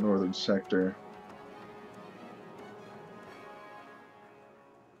province, the northern sector.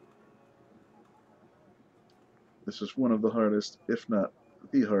 This is one of the hardest, if not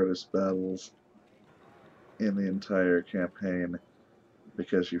the hardest, battles in the entire campaign,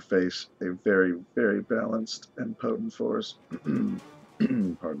 because you face a very, very balanced and potent force. Pardon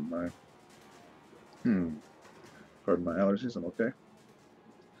my allergies, I'm okay.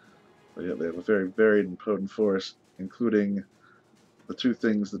 But yeah, they have a very varied and potent force, including the 2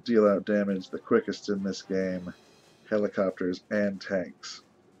 things that deal out damage the quickest in this game: helicopters and tanks.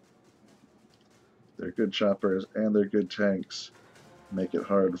 Their good choppers and their good tanks make it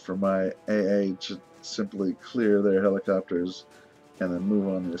hard for my AA to simply clear their helicopters and then move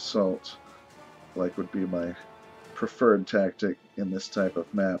on the assault, like would be my preferred tactic in this type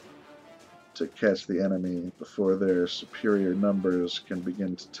of map, to catch the enemy before their superior numbers can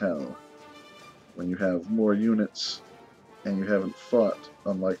begin to tell. When you have more units and you haven't fought,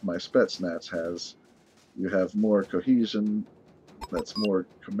 unlike my Spetsnaz has, you have more cohesion, that's more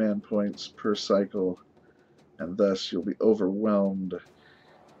command points per cycle, and thus you'll be overwhelmed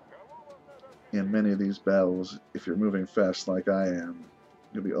in many of these battles if you're moving fast like I am.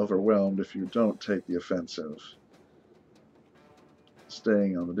 You'll be overwhelmed if you don't take the offensive.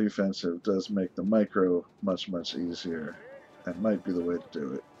 Staying on the defensive does make the micro much, much easier, and might be the way to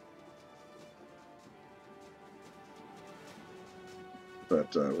do it.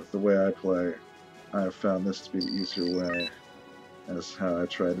 But with the way I play, I have found this to be the easier way, and it's how I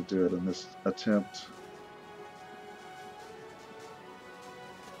try to do it in this attempt.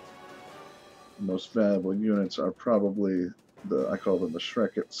 The most valuable units are probably I call them the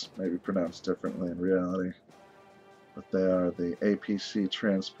Shrekets, maybe pronounced differently in reality. But they are the APC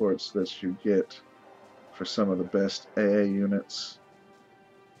transports that you get for some of the best AA units.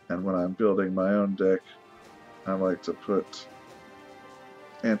 And when I'm building my own deck, I like to put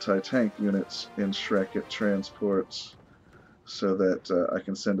anti-tank units in Shreket transports so that I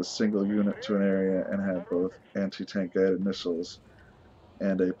can send a single unit to an area and have both anti-tank guided missiles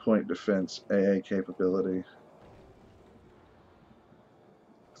and a point defense AA capability.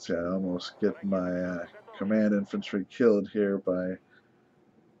 See, I almost get my command infantry killed here by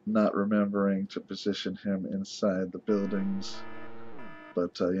not remembering to position him inside the buildings.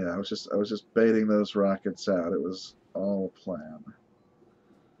 But yeah, I was just baiting those rockets out. It was all a plan.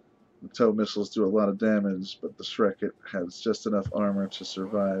 The tow missiles do a lot of damage, but the Shreket has just enough armor to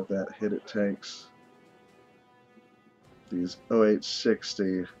survive that hit it takes. These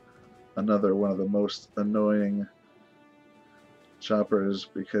OH-60, another one of the most annoying choppers,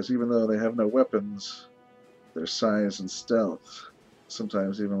 because even though they have no weapons, their size and stealth,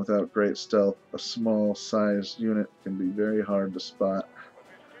 sometimes even without great stealth, a small sized unit can be very hard to spot,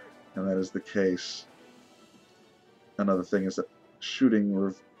 and that is the case. Another thing is that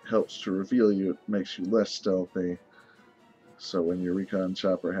shooting helps to reveal you, it makes you less stealthy. So when your recon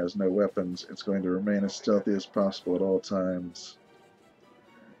chopper has no weapons, it's going to remain as stealthy as possible at all times.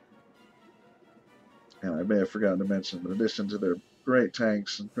 And I may have forgotten to mention, but in addition to their great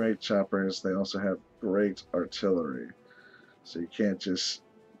tanks and great choppers, they also have great artillery. So you can't just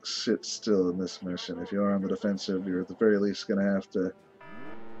sit still in this mission. If you are on the defensive, you're at the very least going to have to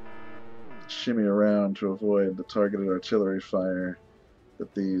shimmy around to avoid the targeted artillery fire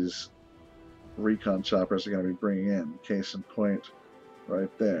that these recon choppers are going to be bringing in. Case in point,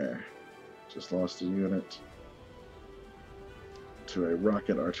 right there. Just lost a unit to a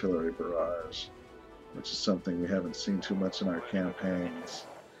rocket artillery barrage, which is something we haven't seen too much in our campaigns.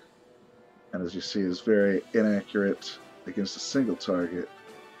 And as you see, is very inaccurate against a single target,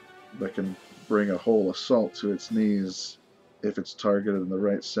 but can bring a whole assault to its knees if it's targeted in the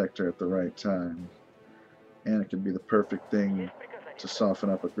right sector at the right time. And it can be the perfect thing to soften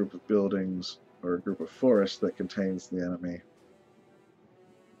up a group of buildings or a group of forests that contains the enemy,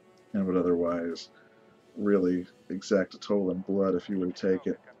 and would otherwise really exact a toll in blood if you were to take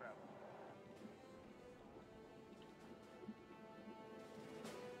it.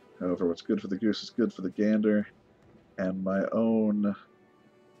 However, what's good for the goose is good for the gander, and my own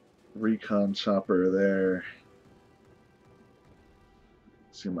recon chopper there.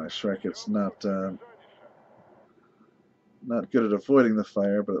 See, my Shreket's not good at avoiding the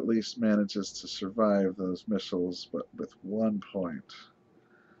fire, but at least manages to survive those missiles, but with 1 point.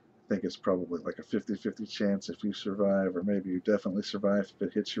 I think it's probably like a 50-50 chance if you survive, or maybe you definitely survive if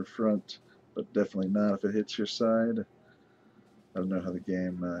it hits your front, but definitely not if it hits your side. I don't know how the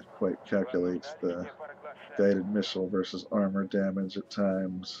game quite calculates the guided missile versus armor damage at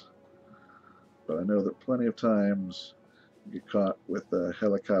times, but I know that plenty of times you get caught with a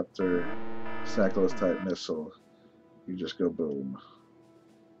helicopter Sackless type missile, you just go boom.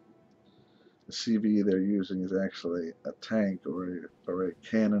 The CV they're using is actually a tank or a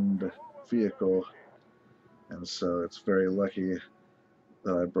cannoned vehicle, and so it's very lucky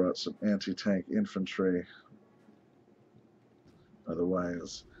that I brought some anti-tank infantry.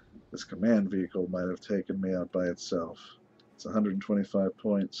 Otherwise, this command vehicle might have taken me out by itself. It's 125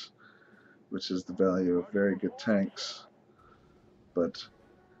 points, which is the value of very good tanks, but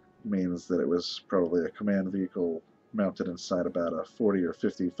means that it was probably a command vehicle mounted inside about a 40 or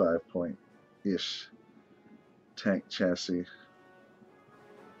 55 point-ish tank chassis.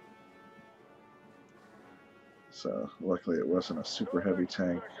 So luckily it wasn't a super heavy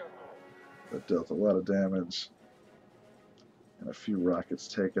tank that dealt a lot of damage, and a few rockets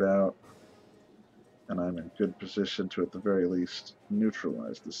take it out, and I'm in good position to at the very least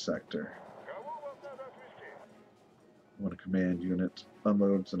neutralize the sector. When a command unit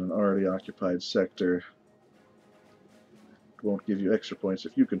unloads in an already occupied sector, it won't give you extra points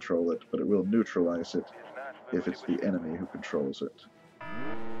if you control it, but it will neutralize it if it's the enemy who controls it.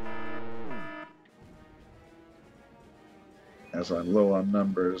 As I'm low on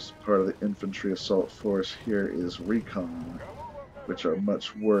numbers, part of the infantry assault force here is recon, which are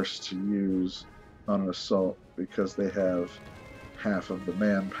much worse to use on an assault because they have half of the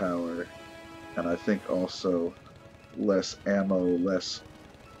manpower, and I think also less ammo, less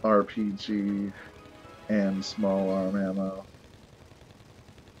RPG and small arm ammo.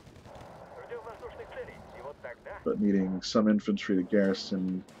 But needing some infantry to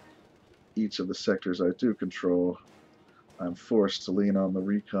garrison each of the sectors I do control, I'm forced to lean on the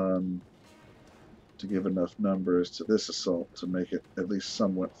recon to give enough numbers to this assault to make it at least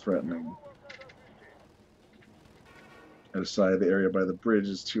somewhat threatening. I decided the area by the bridge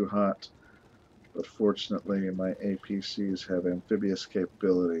is too hot, but fortunately my APCs have amphibious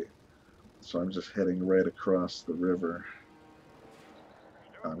capability, so I'm just heading right across the river.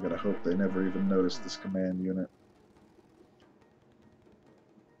 I'm going to hope they never even notice this command unit.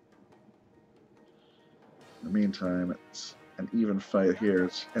 In the meantime, it's an even fight here.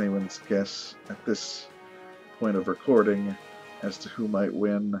 It's anyone's guess at this point of recording as to who might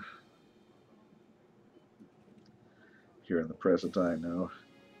win. Here in the present, I know,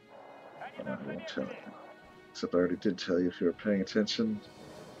 but I won't tell you. Except I already did tell you if you were paying attention,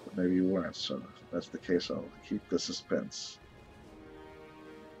 but maybe you weren't, so if that's the case, I'll keep the suspense.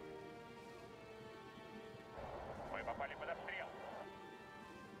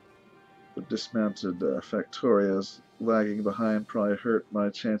 The dismounted Factorias lagging behind probably hurt my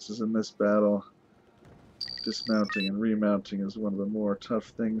chances in this battle. Dismounting and remounting is one of the more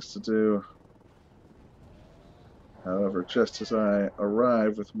tough things to do. However, just as I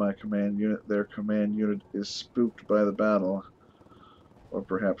arrive with my command unit, their command unit is spooked by the battle, or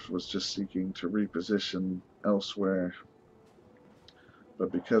perhaps was just seeking to reposition elsewhere.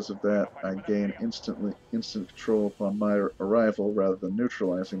 But because of that, I gain instant control upon my arrival rather than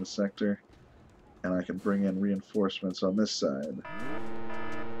neutralizing the sector, and I can bring in reinforcements on this side,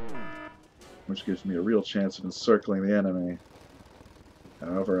 which gives me a real chance of encircling the enemy.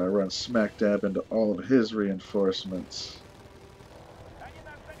 However, I run smack dab into all of his reinforcements.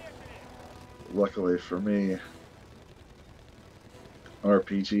 Luckily for me,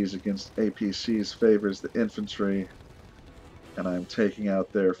 RPGs against APCs favors the infantry, and I'm taking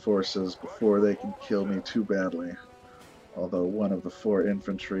out their forces before they can kill me too badly. Although one of the 4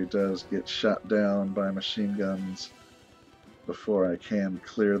 infantry does get shot down by machine guns before I can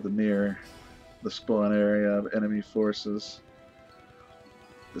clear the spawn area of enemy forces.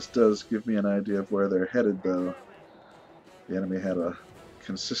 This does give me an idea of where they're headed, though. The enemy had a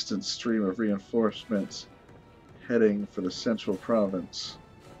consistent stream of reinforcements heading for the central province.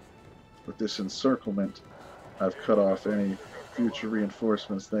 With this encirclement, I've cut off any future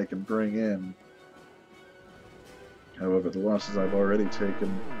reinforcements they can bring in. However, the losses I've already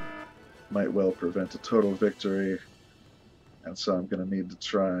taken might well prevent a total victory, and so I'm going to need to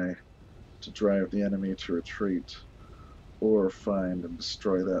try to drive the enemy to retreat, or find and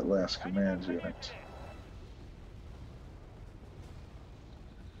destroy that last command unit.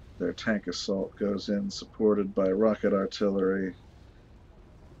 Their tank assault goes in supported by rocket artillery,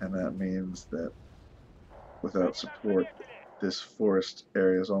 and that means that without support, this forest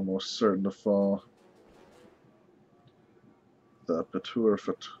area is almost certain to fall. The Patur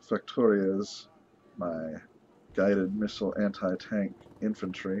Factorias, my guided missile anti-tank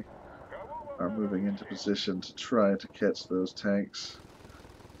infantry, are moving into position to try to catch those tanks,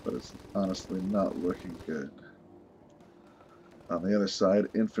 but it's honestly not looking good. On the other side,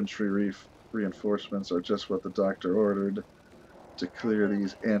 infantry reinforcements are just what the doctor ordered to clear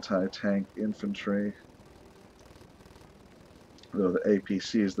these anti-tank infantry, though the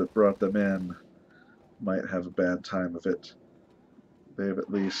APCs that brought them in might have a bad time of it. They've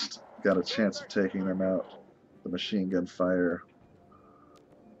at least got a chance of taking them out. The machine gun fire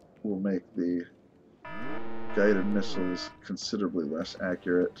will make the guided missiles considerably less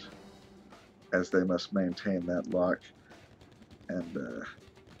accurate, as they must maintain that lock, and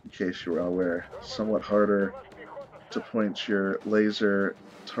in case you were aware, somewhat harder to point your laser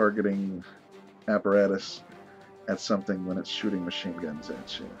targeting apparatus at something when it's shooting machine guns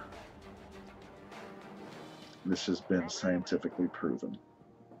at you. This has been scientifically proven.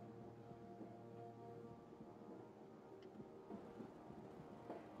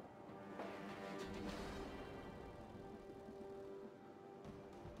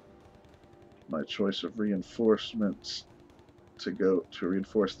 My choice of reinforcements to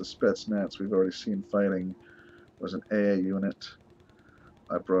reinforce the Spetsnaz we've already seen fighting was an AA unit.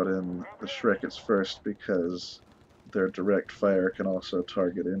 I brought in the Shrekets first because their direct fire can also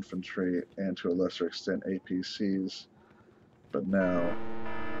target infantry and to a lesser extent APCs, but now,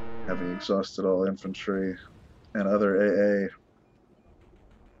 having exhausted all infantry and other AA,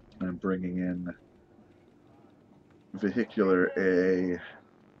 bringing in vehicular AA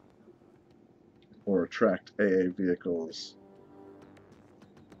or tracked AA vehicles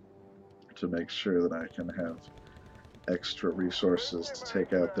to make sure that I can have extra resources to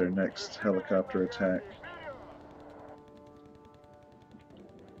take out their next helicopter attack.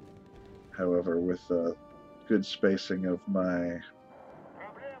 However, with good spacing of my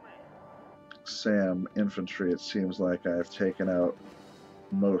SAM infantry, it seems like I've taken out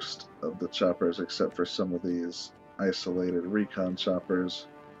most of the choppers except for some of these isolated recon choppers,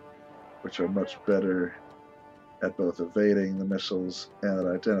 which are much better at both evading the missiles and at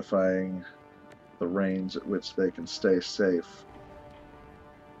identifying the range at which they can stay safe.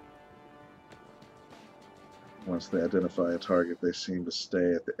 Once they identify a target, they seem to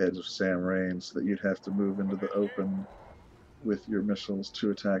stay at the edge of SAM range, so that you'd have to move into the open with your missiles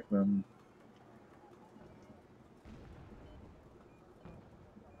to attack them.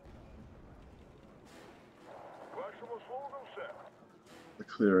 The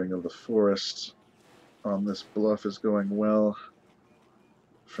clearing of the forest on this bluff is going well.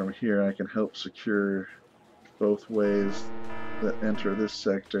 From here I can help secure both ways that enter this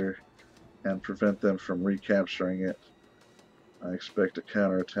sector and prevent them from recapturing it. I expect a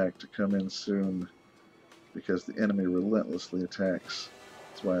counterattack to come in soon because the enemy relentlessly attacks.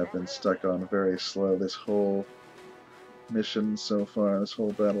 That's why I've been stuck on very slow this whole mission so far, this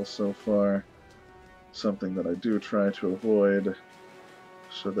whole battle so far. Something that I do try to avoid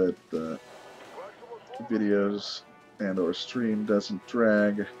so that the videos and or stream doesn't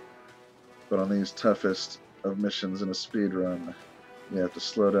drag, but on these toughest of missions in a speedrun, you have to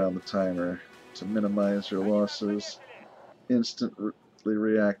slow down the timer to minimize your losses, instantly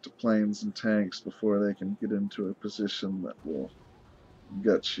react to planes and tanks before they can get into a position that will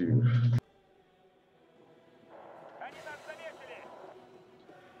gut you.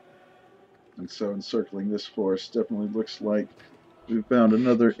 And so encircling this forest definitely looks like we've found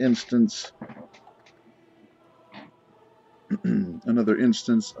another instance another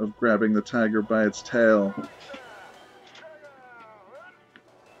instance of grabbing the tiger by its tail.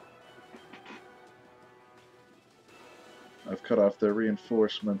 I've cut off their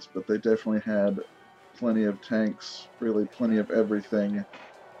reinforcements, but they definitely had plenty of tanks, really plenty of everything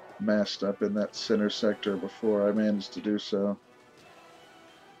massed up in that center sector before I managed to do so.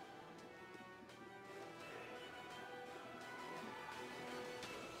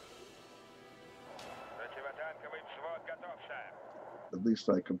 At least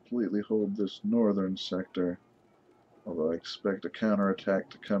I completely hold this northern sector, although I expect a counterattack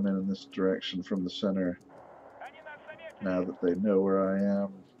to come in this direction from the center. Now that they know where I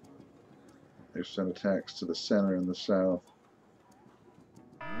am, they've sent attacks to the center and the south,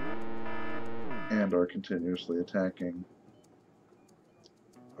 and are continuously attacking.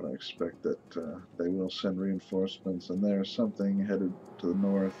 But I expect that they will send reinforcements, and there's something headed to the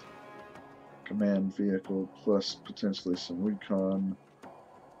north. Command vehicle plus potentially some recon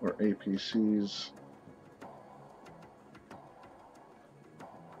or APCs.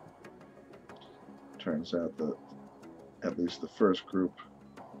 Turns out that at least the first group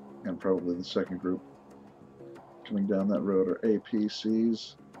and probably the second group coming down that road are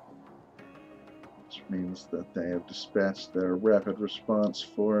APCs, which means that they have dispatched their rapid response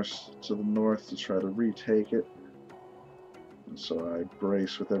force to the north to try to retake it. And so I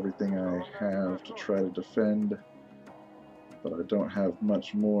brace with everything I have to try to defend, but I don't have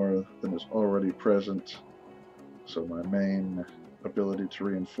much more than is already present, so my main ability to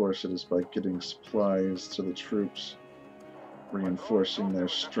reinforce it is by getting supplies to the troops, reinforcing their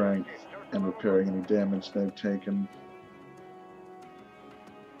strength and repairing any damage they've taken.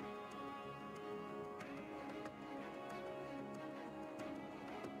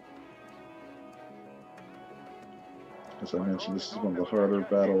 As I mentioned, this is one of the harder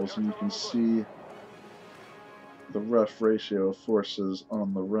battles, and you can see the rough ratio of forces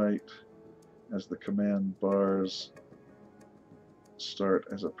on the right as the command bars start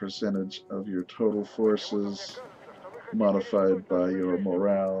as a percentage of your total forces, modified by your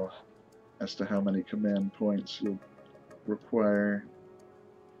morale as to how many command points you'll require.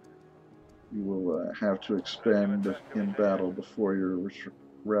 You will have to expend in battle before you're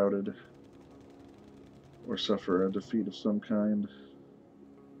routed or suffer a defeat of some kind.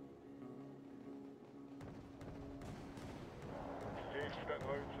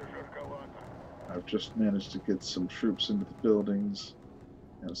 I've just managed to get some troops into the buildings,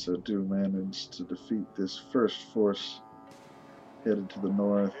 and so do manage to defeat this first force headed to the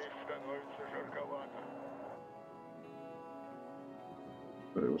north.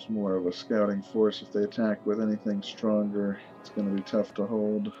 But it was more of a scouting force. If they attack with anything stronger, it's going to be tough to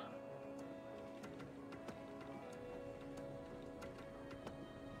hold.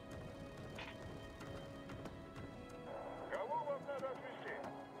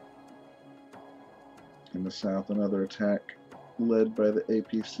 the south, another attack led by the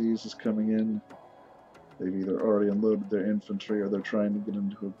APCs is coming in. They've either already unloaded their infantry or they're trying to get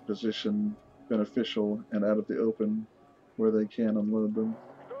into a position beneficial and out of the open where they can unload them.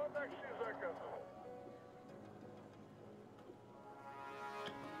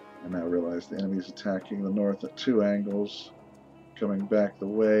 I now realize the enemy's attacking the north at two angles, coming back the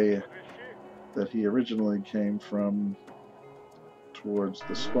way that he originally came from, towards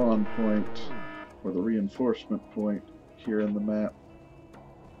the spawn point or the reinforcement point here in the map.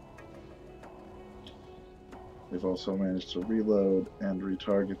 They've also managed to reload and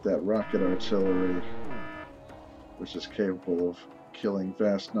retarget that rocket artillery, which is capable of killing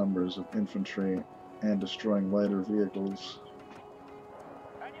vast numbers of infantry and destroying lighter vehicles.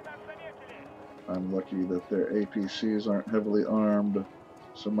 I'm lucky that their APCs aren't heavily armed,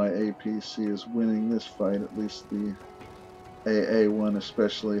 so my APC is winning this fight. At least the AA1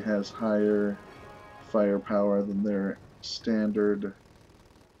 especially has higher firepower than their standard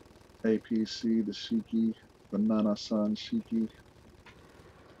APC, the Shiki, the Nanasan Shiki.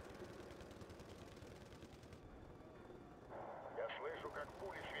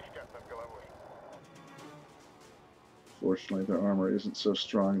 Fortunately, their armor isn't so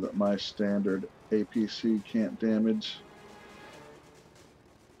strong that my standard APC can't damage.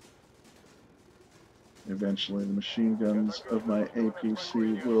 Eventually, the machine guns of my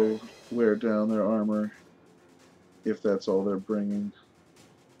APC will wear down their armor, if that's all they're bringing.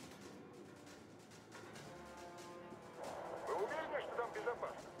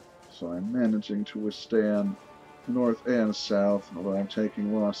 So I'm managing to withstand north and south, although I'm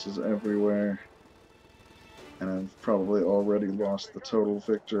taking losses everywhere. And I've probably already lost the total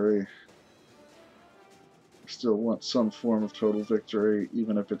victory. I still want some form of total victory,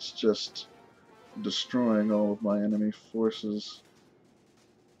 even if it's just destroying all of my enemy forces.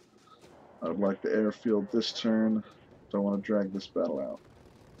 I would like the airfield this turn. Don't want to drag this battle out.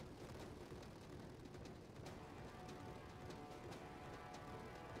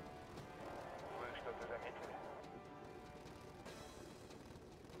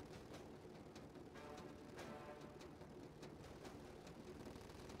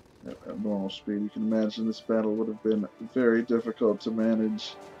 At normal speed, you can imagine this battle would have been very difficult to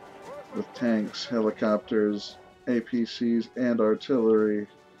manage with tanks, helicopters, APCs, and artillery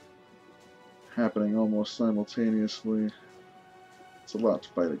happening almost simultaneously. It's a lot to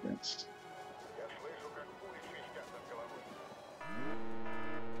fight against.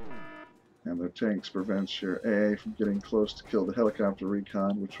 And their tanks prevents your AA from getting close to kill the helicopter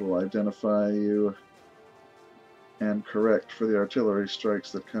recon, which will identify you and correct for the artillery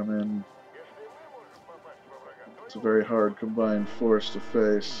strikes that come in. It's a very hard combined force to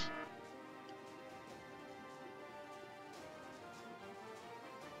face.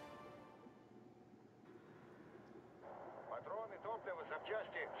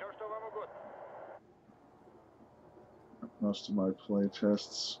 Most of my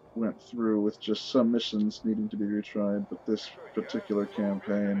playtests went through with just some missions needing to be retried, but this particular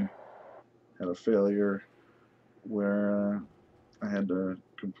campaign had a failure where I had to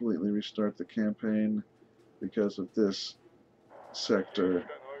completely restart the campaign because of this sector.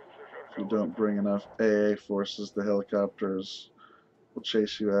 If you don't bring enough AA forces, the helicopters will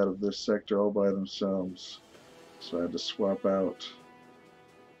chase you out of this sector all by themselves. So I had to swap out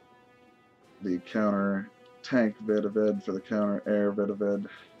the counter tank Vedaved for the counter air Vedaved.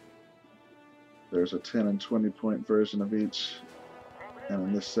 There's a 10 and 20 point version of each, and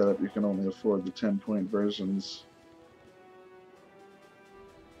in this setup you can only afford the 10-point versions.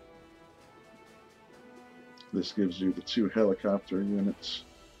 This gives you the 2 helicopter units,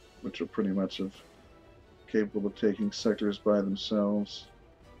 which are pretty much capable of taking sectors by themselves.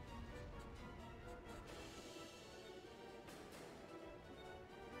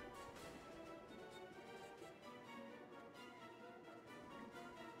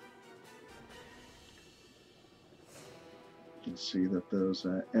 You can see that those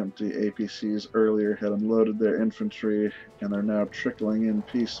empty APCs earlier had unloaded their infantry, and they're now trickling in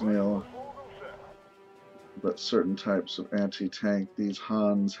piecemeal. But certain types of anti-tank, these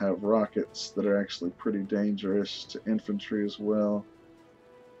Hans have rockets that are actually pretty dangerous to infantry as well.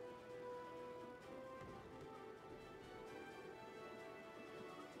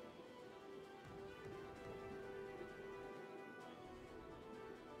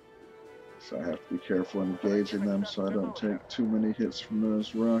 So I have to be careful engaging them so I don't take too many hits from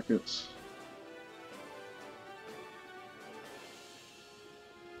those rockets.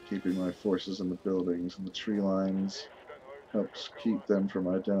 Keeping my forces in the buildings and the tree lines helps keep them from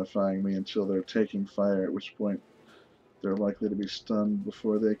identifying me until they're taking fire, at which point they're likely to be stunned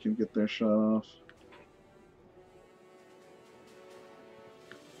before they can get their shot off.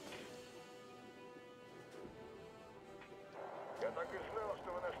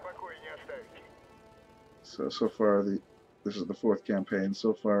 So far, this is the 4th campaign.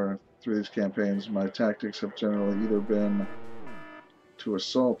 So far, through these campaigns, my tactics have generally either been to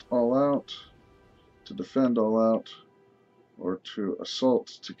assault all out, to defend all out, or to assault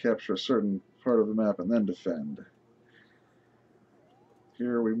to capture a certain part of the map and then defend.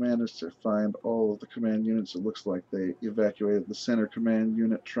 Here we managed to find all of the command units. It looks like they evacuated the center command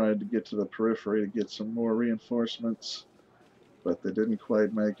unit, tried to get to the periphery to get some more reinforcements, but they didn't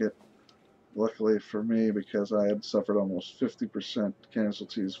quite make it. Luckily for me, because I had suffered almost 50%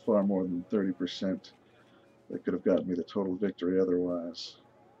 casualties, far more than 30%, that could have gotten me the total victory otherwise.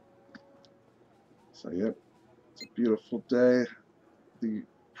 So yep, it's a beautiful day. The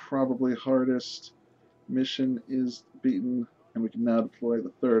probably hardest mission is beaten, and we can now deploy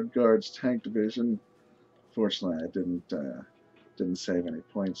the 3rd Guards Tank Division. Fortunately, I didn't save any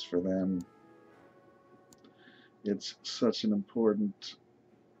points for them. It's such an important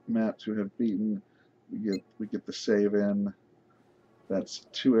map to have beaten. We get the save in. That's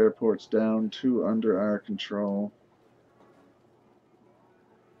 2 airports down, 2 under our control.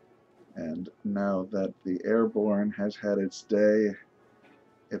 And now that the airborne has had its day,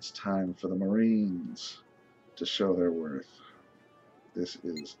 it's time for the Marines to show their worth. This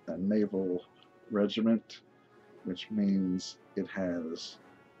is a naval regiment, which means it has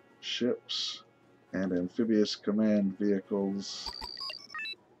ships and amphibious command vehicles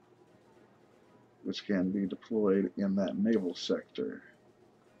which can be deployed in that naval sector.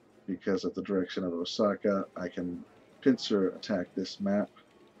 Because of the direction of Osaka, I can pincer attack this map,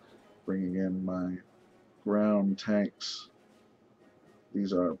 bringing in my ground tanks.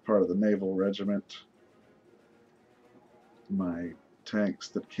 These are part of the naval regiment. My tanks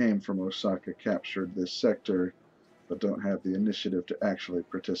that came from Osaka captured this sector, but don't have the initiative to actually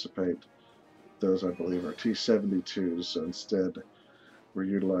participate. Those, I believe, are T-72s, so instead we're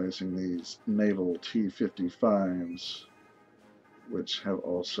utilizing these naval T-55s, which have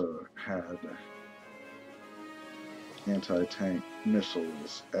also had anti-tank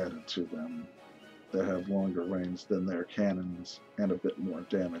missiles added to them that have longer range than their cannons and a bit more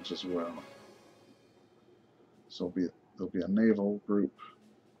damage as well. So there'll be a naval group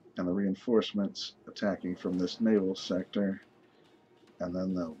and the reinforcements attacking from this naval sector, and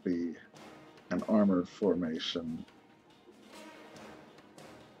then there'll be an armored formation.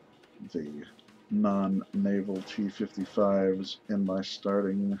 The non-naval T-55s in my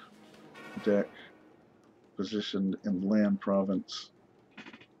starting deck, positioned in land province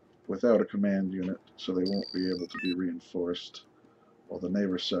without a command unit, so they won't be able to be reinforced, while the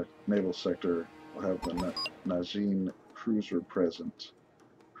naval sector will have the Najin cruiser present.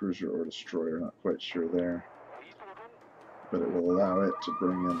 Cruiser or destroyer, not quite sure there. But it will allow it to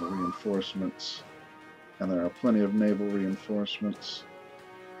bring in the reinforcements, and there are plenty of naval reinforcements.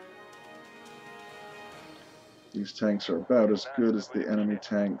 These tanks are about as good as the enemy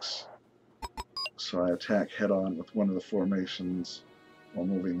tanks, so I attack head-on with one of the formations while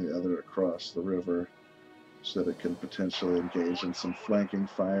moving the other across the river so that it can potentially engage in some flanking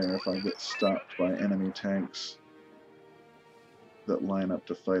fire if I get stopped by enemy tanks that line up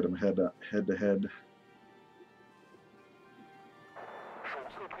to fight them head to head.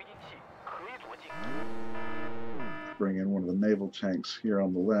 Bring in one of the naval tanks here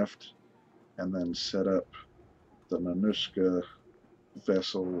on the left, and then set up the Nanushka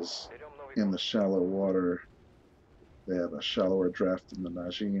vessels in the shallow water. They have a shallower draft than the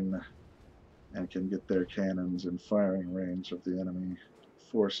Najin and can get their cannons in firing range of the enemy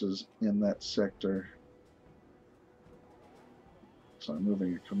forces in that sector. So I'm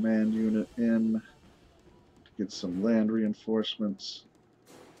moving a command unit in to get some land reinforcements,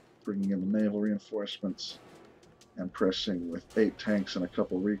 bringing in the naval reinforcements, and pressing with 8 tanks and a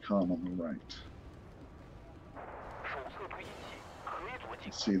couple recon on the right. You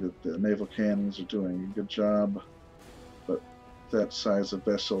can see that the naval cannons are doing a good job, but that size of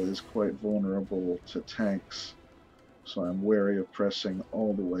vessel is quite vulnerable to tanks, so I'm wary of pressing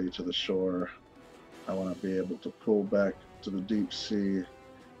all the way to the shore. I want to be able to pull back to the deep sea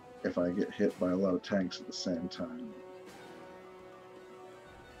if I get hit by a lot of tanks at the same time.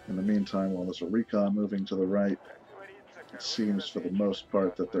 In the meantime, while there's a recon moving to the right, it seems for the most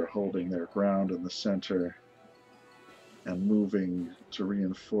part that they're holding their ground in the center and moving to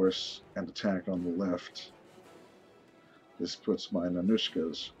reinforce and attack on the left. This puts my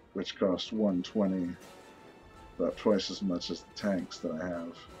Nanushkas, which cost 120, about twice as much as the tanks that I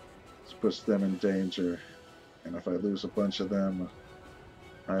have. This puts them in danger, and if I lose a bunch of them,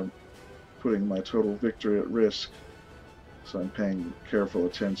 I'm putting my total victory at risk, so I'm paying careful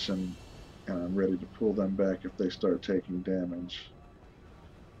attention, and I'm ready to pull them back if they start taking damage.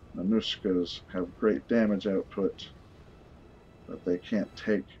 Nanushkas have great damage output, but they can't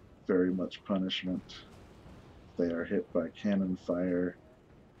take very much punishment. They are hit by cannon fire,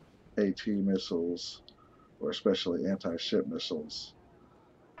 AT missiles, or especially anti-ship missiles.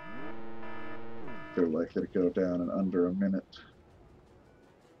 They're likely to go down in under a minute.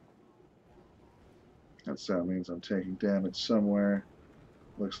 That sound means I'm taking damage somewhere.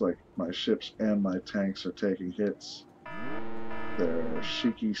 Looks like my ships and my tanks are taking hits. There are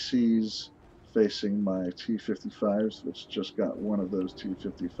Shiki Seas facing my T-55s, which just got one of those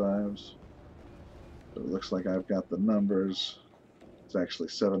T-55s. But it looks like I've got the numbers. It's actually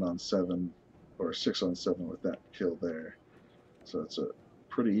 7 on 7, or 6 on 7 with that kill there. So it's a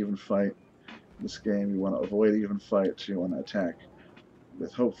pretty even fight. In this game, you want to avoid even fights. You want to attack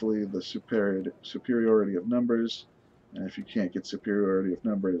with hopefully the superiority of numbers. And if you can't get superiority of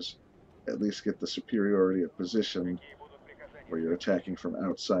numbers, at least get the superiority of position, where you're attacking from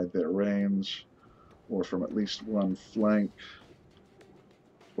outside their range, or from at least one flank,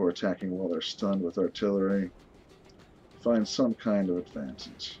 or attacking while they're stunned with artillery. Find some kind of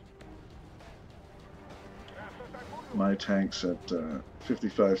advantage. My tanks at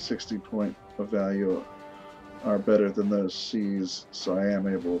 55-60 point of value are better than those C's, so I am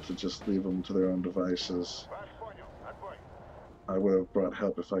able to just leave them to their own devices. I would have brought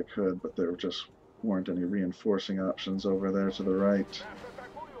help if I could, but there just weren't any reinforcing options over there to the right.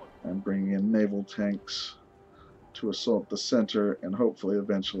 I'm bringing in naval tanks to assault the center and hopefully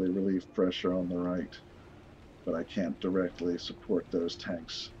eventually relieve pressure on the right. But I can't directly support those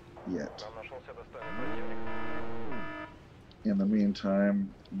tanks yet. In the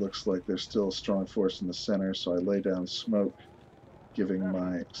meantime, looks like there's still a strong force in the center, so I lay down smoke, giving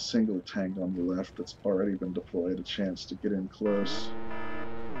my single tank on the left that's already been deployed a chance to get in close.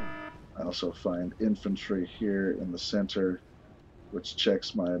 I also find infantry here in the center, which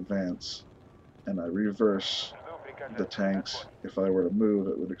checks my advance, and I reverse the tanks. If I were to move,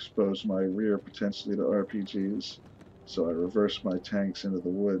 it would expose my rear potentially to RPGs, so I reverse my tanks into the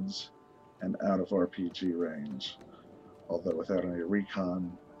woods and out of RPG range. Although without any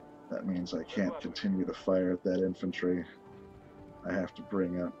recon, that means I can't continue to fire at that infantry. I have to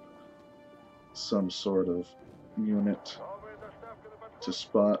bring up some sort of unit to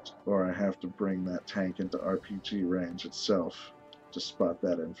spot, or I have to bring that tank into RPG range itself to spot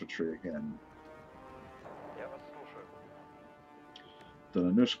that infantry again. The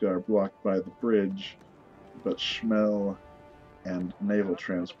Nanushka are blocked by the bridge, but Schmel and naval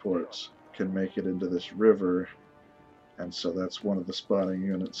transports can make it into this river, and so that's one of the spotting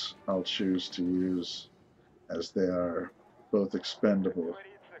units I'll choose to use, as they are both expendable.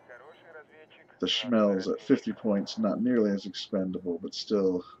 The Schmel's at 50 points, not nearly as expendable, but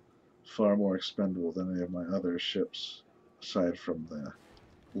still far more expendable than any of my other ships, aside from the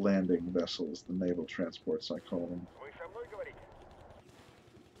landing vessels, the naval transports I call them.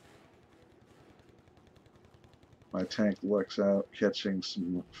 My tank lucks out, catching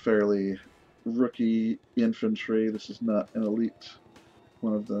some fairly rookie infantry. This is not an elite,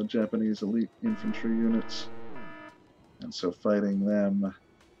 one of the Japanese elite infantry units. And so fighting them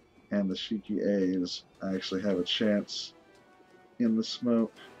and the Shiki A's, I actually have a chance in the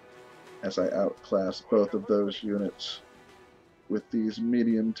smoke, as I outclass both of those units with these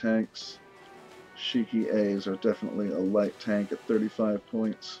medium tanks. Shiki A's are definitely a light tank at 35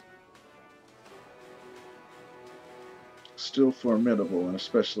 points. Still formidable, and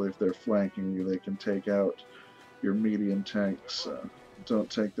especially if they're flanking you, they can take out your medium tanks. Don't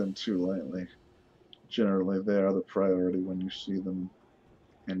take them too lightly. Generally, they are the priority when you see them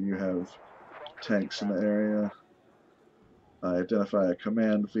and you have tanks in the area. I identify a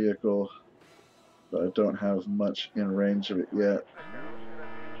command vehicle, but I don't have much in range of it yet.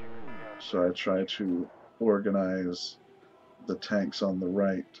 So I try to organize the tanks on the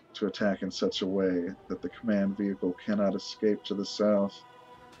right to attack in such a way that the command vehicle cannot escape to the south,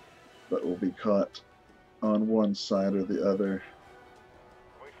 but will be caught on one side or the other.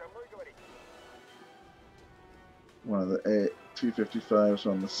 One of the T-55s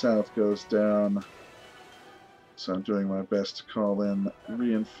on the south goes down, so I'm doing my best to call in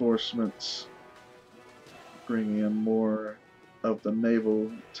reinforcements, bringing in more of the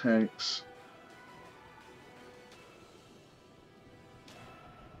naval tanks.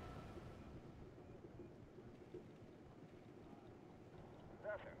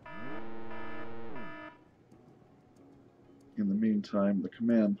 In the meantime, the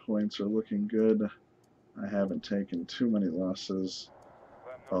command points are looking good. I haven't taken too many losses,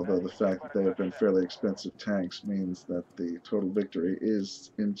 although the fact that they have been fairly expensive tanks means that the total victory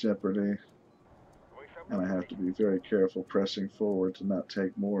is in jeopardy. and I have to be very careful pressing forward to not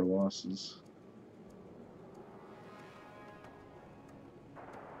take more losses.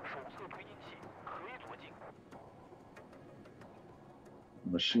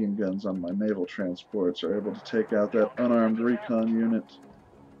 Machine guns on my naval transports are able to take out that unarmed recon unit,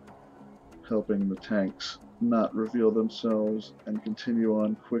 helping the tanks not reveal themselves and continue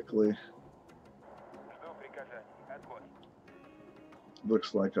on quickly.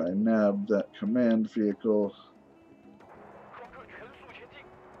 Looks like I nabbed that command vehicle.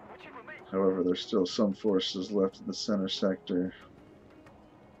 However, there's still some forces left in the center sector.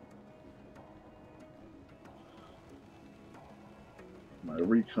 My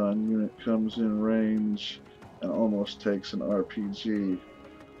recon unit comes in range and almost takes an RPG,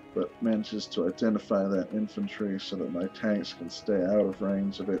 but manages to identify that infantry so that my tanks can stay out of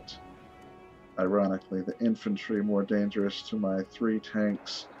range of it. Ironically, the infantry more dangerous to my 3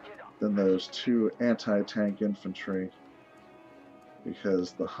 tanks than those 2 anti-tank infantry,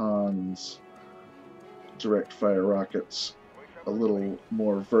 because the Hans direct fire rockets a little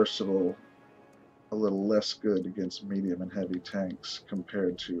more versatile, a little less good against medium and heavy tanks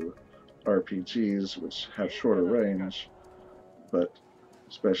compared to RPGs, which have shorter range, but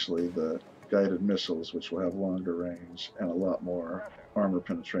especially the guided missiles, which will have longer range and a lot more armor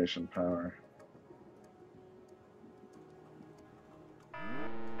penetration power.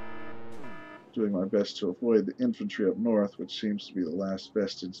 Doing my best to avoid the infantry up north, which seems to be the last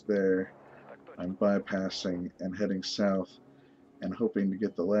vestige there. I'm bypassing and heading south and hoping to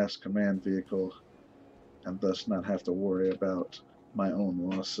get the last command vehicle and thus not have to worry about my own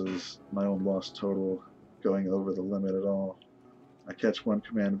losses, my own loss total going over the limit at all. I catch one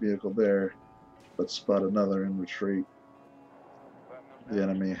command vehicle there, but spot another in retreat. The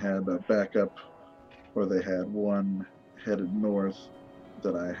enemy had a backup, or they had one headed north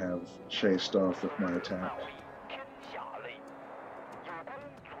that I have chased off with my attack.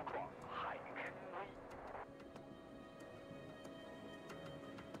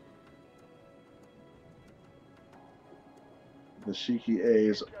 The Shiki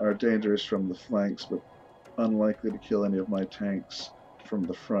A's are dangerous from the flanks, but unlikely to kill any of my tanks from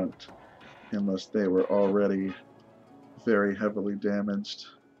the front, unless they were already very heavily damaged.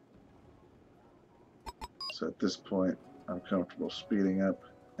 So at this point, I'm comfortable speeding up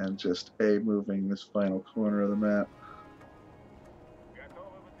and just moving this final corner of the map.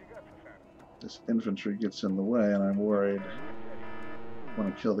 This infantry gets in the way and I'm worried. I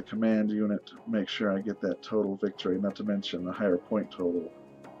want to kill the command unit, make sure I get that total victory, not to mention a higher point total.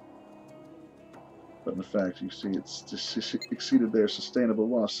 But in fact, you see it's just exceeded their sustainable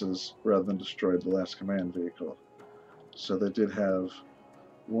losses rather than destroyed the last command vehicle. So they did have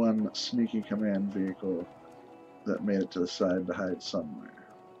one sneaky command vehicle that made it to the side to hide somewhere.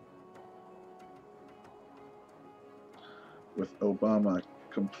 With Obama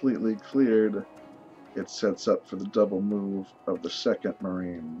completely cleared, it sets up for the double move of the 2nd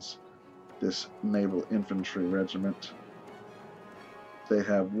Marines, this naval infantry regiment. They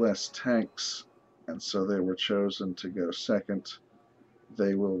have less tanks, and so they were chosen to go second.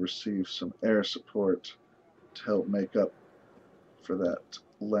 They will receive some air support to help make up for that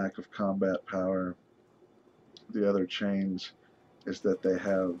lack of combat power. The other change is that they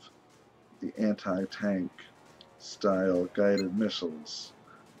have the anti-tank style guided missiles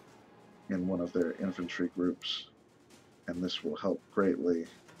in one of their infantry groups, and this will help greatly.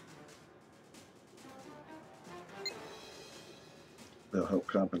 They'll help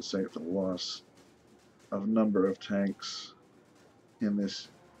compensate for the loss of number of tanks in this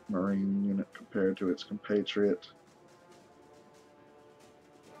Marine unit compared to its compatriot.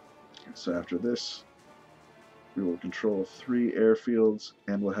 And so after this, we will control 3 airfields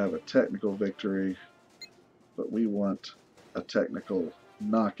and we'll have a technical victory, but we want a technical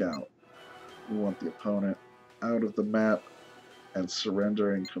knockout. We want the opponent out of the map and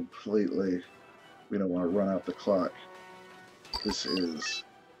surrendering completely. We don't want to run out the clock. This is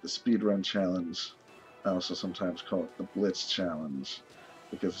the speedrun challenge. I also sometimes call it the blitz challenge,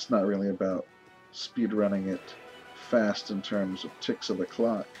 because it's not really about speedrunning it fast in terms of ticks of the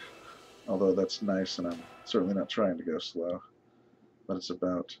clock, although that's nice and I'm certainly not trying to go slow, but it's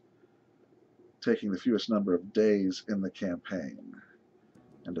about taking the fewest number of days in the campaign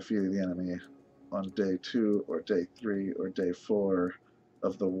and defeating the enemy on day 2 or day 3 or day 4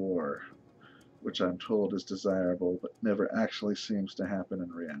 of the war, which I'm told is desirable but never actually seems to happen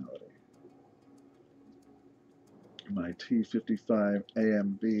in reality. My T-55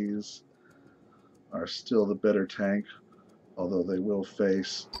 AMVs are still the better tank, although they will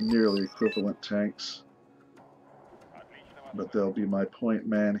face nearly equivalent tanks. But they'll be my point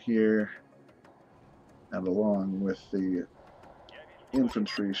man here, and along with the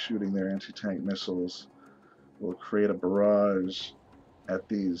infantry shooting their anti-tank missiles, will create a barrage at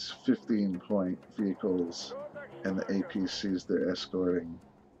these 15-point vehicles and the APCs they're escorting.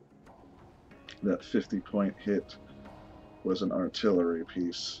 That 50-point hit was an artillery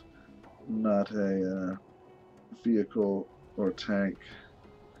piece, not a vehicle or tank,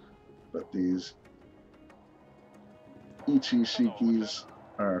 but these Ichi-Shikis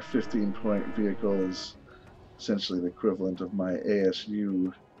are 15-point vehicles, essentially the equivalent of my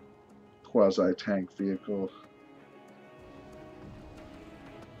ASU quasi-tank vehicle.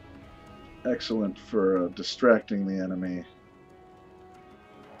 Excellent for distracting the enemy,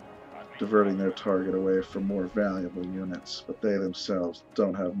 diverting their target away from more valuable units, but they themselves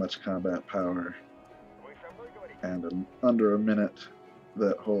don't have much combat power. And in under a minute,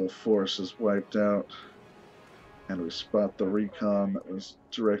 that whole force is wiped out, and we spot the recon that was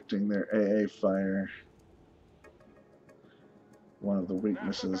directing their AA fire. One of the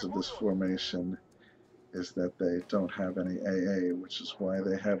weaknesses of this formation is that they don't have any AA, which is why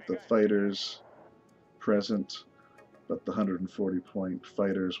they have the fighters present, but the 140-point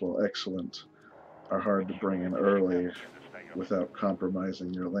fighters, while excellent, are hard to bring in early without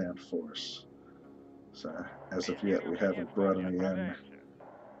compromising your land force. So, as of yet, we haven't brought any in,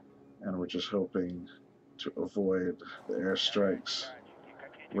 and we're just hoping to avoid the airstrikes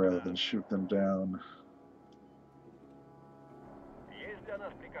rather than shoot them down.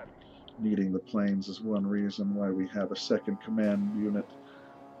 Needing the planes is one reason why we have a second command unit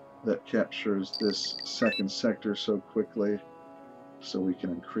that captures this second sector so quickly, so we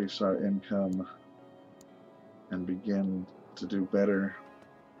can increase our income and begin to do better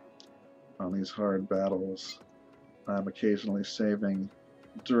on these hard battles. I'm occasionally saving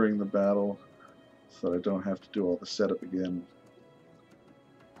during the battle so I don't have to do all the setup again.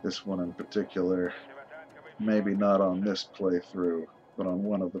 This one in particular, maybe not on this playthrough, but on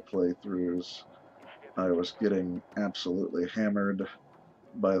one of the playthroughs, I was getting absolutely hammered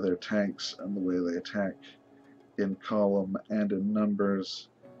by their tanks and the way they attack in column and in numbers,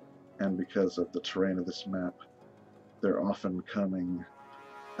 and because of the terrain of this map, they're often coming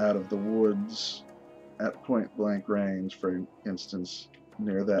out of the woods at point-blank range, for instance,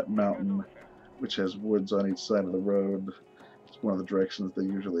 near that mountain, which has woods on each side of the road. It's one of the directions they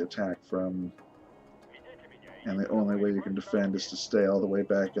usually attack from, and the only way you can defend is to stay all the way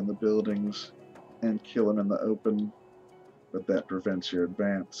back in the buildings and kill them in the open, but that prevents your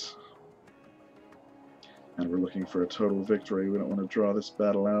advance. And we're looking for a total victory. We don't want to draw this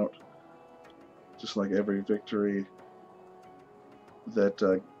battle out. Just like every victory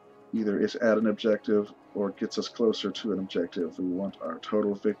that either is at an objective or gets us closer to an objective, we want our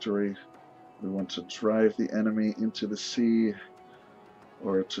total victory. We want to drive the enemy into the sea,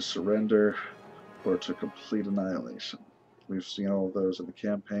 or to surrender, or to complete annihilation. We've seen all of those in the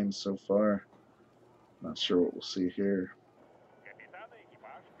campaign so far. Not sure what we'll see here.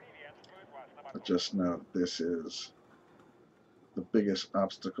 But just know that this is the biggest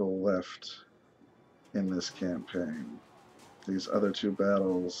obstacle left in this campaign. These other two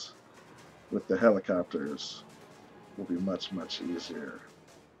battles with the helicopters will be much, much easier.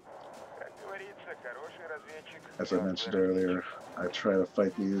 As I mentioned earlier, I try to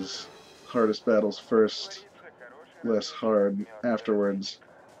fight these hardest battles first, less hard afterwards.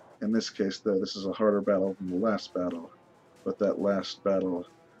 In this case, though, this is a harder battle than the last battle, but that last battle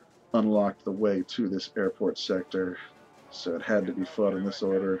unlocked the way to this airport sector, so it had to be fought in this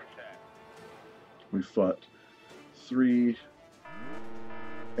order. We fought 3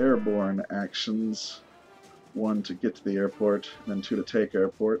 airborne actions, 1 to get to the airport, and then 2 to take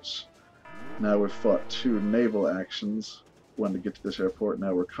airports. Now we've fought 2 naval actions, 1 to get to this airport.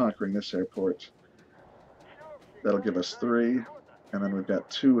 Now we're conquering this airport. That'll give us 3, and then we've got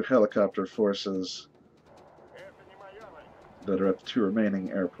 2 helicopter forces that are at the 2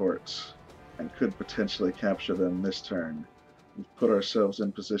 remaining airports, and could potentially capture them this turn. We've put ourselves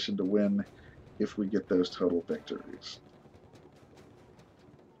in position to win if we get those total victories.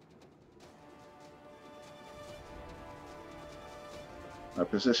 I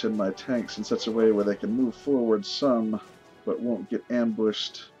position my tanks in such a way where they can move forward some, but won't get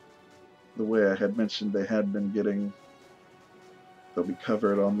ambushed the way I had mentioned they had been getting. They'll be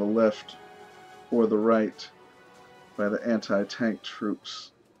covered on the left or the right by the anti-tank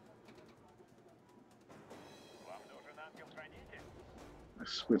troops. I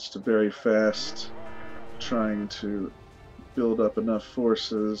switched to very fast, trying to build up enough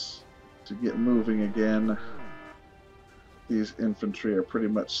forces to get moving again. These infantry are pretty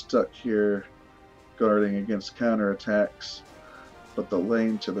much stuck here, guarding against counterattacks, but the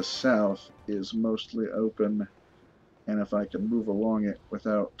lane to the south is mostly open, and if I can move along it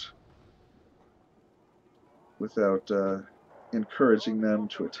without encouraging them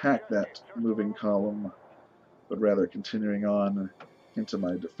to attack that moving column, but rather continuing on into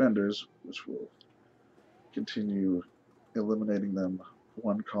my defenders, which will continue eliminating them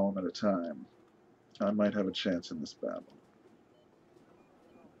one column at a time, I might have a chance in this battle.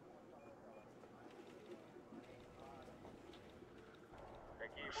 I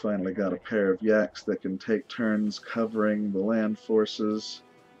finally got a pair of yaks that can take turns covering the land forces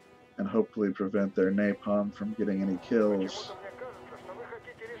and hopefully prevent their napalm from getting any kills.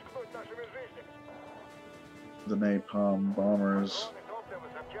 The napalm bombers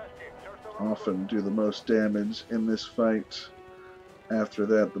often do the most damage in this fight. After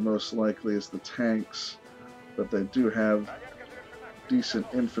that, the most likely is the tanks, but they do have decent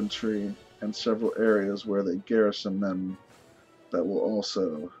infantry and several areas where they garrison them that will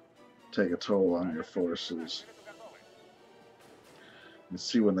also take a toll on your forces. You can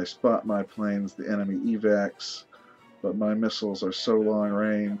see when they spot my planes, the enemy evacs, but my missiles are so long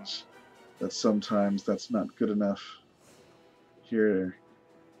range that sometimes that's not good enough. Here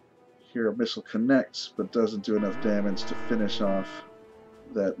a missile connects but doesn't do enough damage to finish off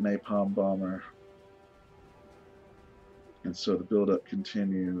that napalm bomber. And so the buildup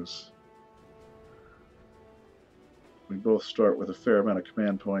continues. We both start with a fair amount of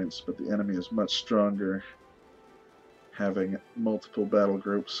command points, but the enemy is much stronger, having multiple battle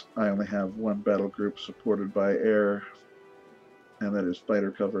groups. I only have one battle group supported by air, and that is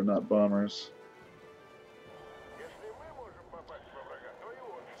fighter cover, not bombers.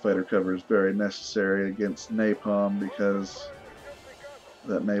 Fighter cover is very necessary against napalm because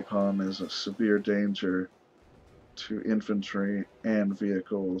that napalm is a severe danger to infantry and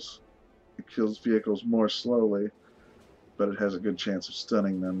vehicles. It kills vehicles more slowly, but it has a good chance of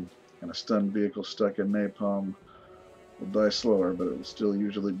stunning them, and a stunned vehicle stuck in napalm will die slower, but it will still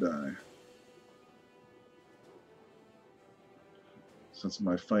usually die. Since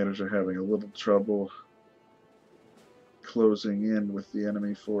my fighters are having a little trouble closing in with the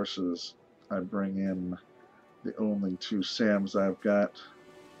enemy forces, I bring in the only two SAMs I've got.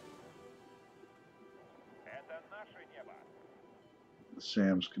 The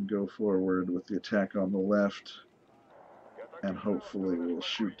SAMs can go forward with the attack on the left, and hopefully we'll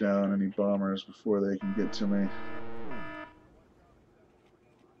shoot down any bombers before they can get to me.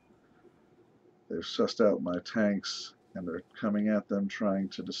 They've sussed out my tanks and are coming at them, trying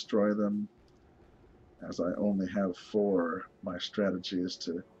to destroy them. As I only have 4, my strategy is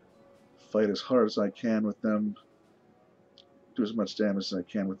to fight as hard as I can with them, do as much damage as I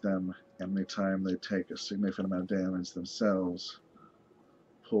can with them, and anytime they take a significant amount of damage themselves,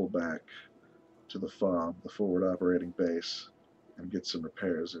 pull back to the FOB, the forward operating base, and get some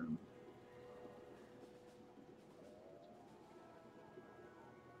repairs in.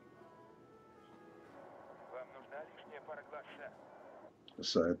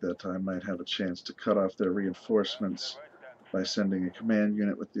 Decide that I might have a chance to cut off their reinforcements by sending a command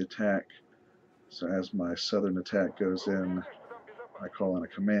unit with the attack. So as my southern attack goes in, I call on a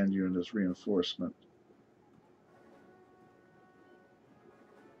command unit as reinforcement.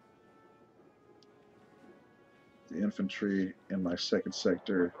 The infantry in my second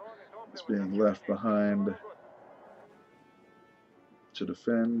sector is being left behind to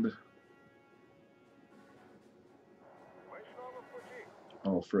defend.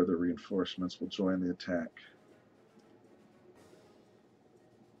 All further reinforcements will join the attack.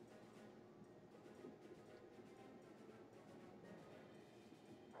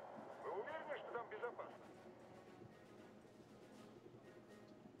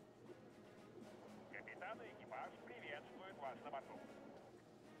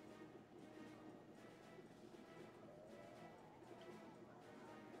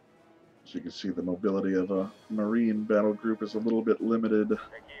 As you can see, the mobility of a marine battle group is a little bit limited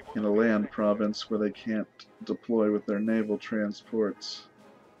in a land province where they can't deploy with their naval transports.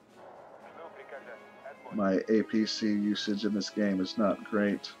 My APC usage in this game is not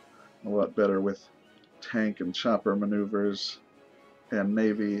great. A lot better with tank and chopper maneuvers and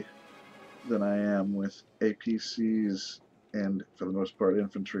navy than I am with APCs and, for the most part,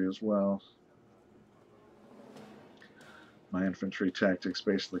 infantry as well. My infantry tactics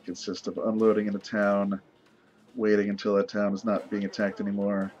basically consist of unloading in a town, waiting until that town is not being attacked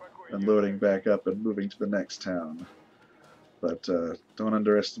anymore, and loading back up and moving to the next town. But don't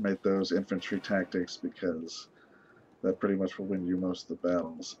underestimate those infantry tactics, because that pretty much will win you most of the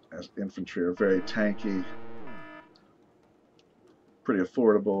battles, as infantry are very tanky, pretty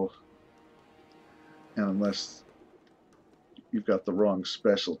affordable, and unless you've got the wrong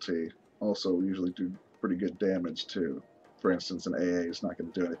specialty, also usually do pretty good damage too. For instance, an AA is not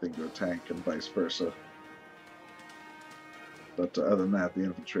going to do anything to a tank and vice versa. But other than that, the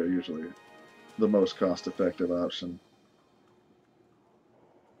infantry are usually the most cost-effective option.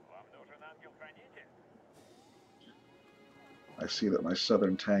 I see that my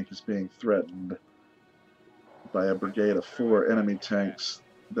southern tank is being threatened by a brigade of 4 enemy tanks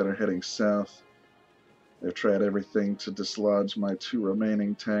that are heading south. They've tried everything to dislodge my 2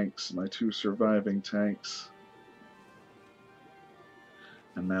 remaining tanks, my 2 surviving tanks.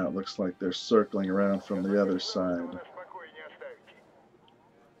 And now it looks like they're circling around from the other side.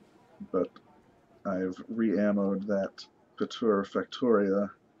 But I've re-ammoed that Couture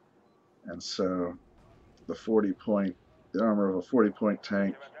Factoria, and so the armor of a 40-point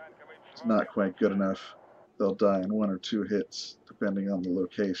tank is not quite good enough. They'll die in 1 or 2 hits, depending on the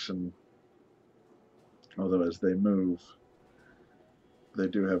location. Although as they move, they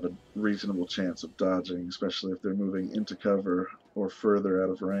do have a reasonable chance of dodging, especially if they're moving into cover or further out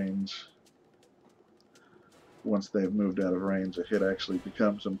of range. Once they've moved out of range, a hit actually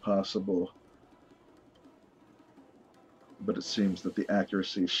becomes impossible. But it seems that the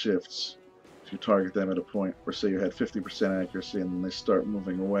accuracy shifts. If you target them at a point where, say, you had 50% accuracy and then they start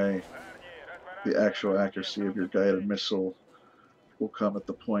moving away, the actual accuracy of your guided missile will come at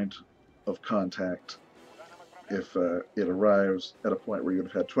the point of contact. If it arrives at a point where you'd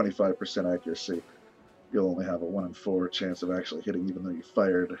have had 25% accuracy, you'll only have a 1 in 4 chance of actually hitting, even though you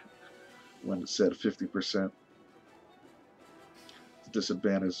fired when it said 50%. The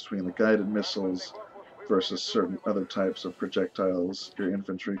disadvantage between the guided missiles versus certain other types of projectiles your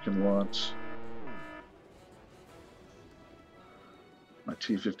infantry can launch. My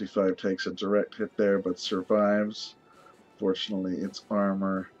T-55 takes a direct hit there, but survives. Fortunately, its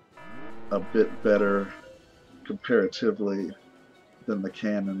armor a bit better comparatively than the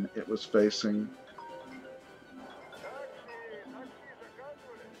cannon it was facing.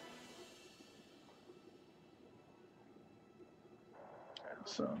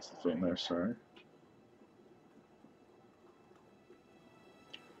 So it's the film there, sorry.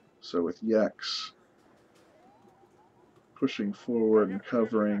 So with Yaks pushing forward and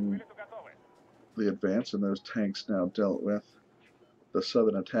covering the advance, and those tanks now dealt with, the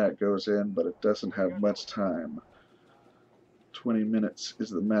southern attack goes in, but it doesn't have much time. 20 minutes is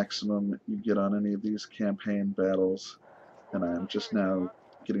the maximum you get on any of these campaign battles, and I am just now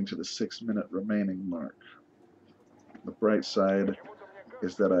getting to the 6-minute remaining mark. The bright side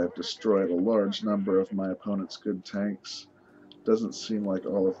is that I've destroyed a large number of my opponent's good tanks. Doesn't seem like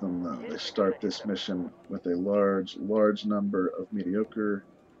all of them, though. They start this mission with a large number of mediocre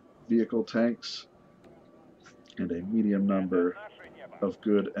vehicle tanks and a medium number of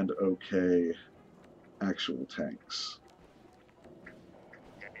good and okay actual tanks.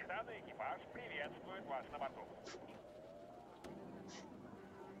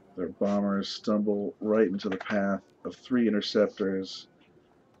 Their bombers stumble right into the path of 3 interceptors,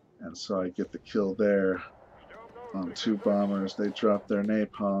 and so I get the kill there on 2 bombers. They drop their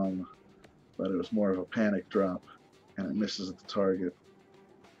napalm, but it was more of a panic drop, and it misses the target.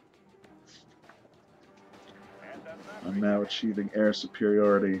 I'm now achieving air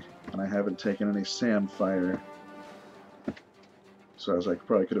superiority, and I haven't taken any SAM fire. So as I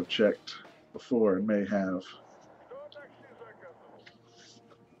probably could have checked before and may have,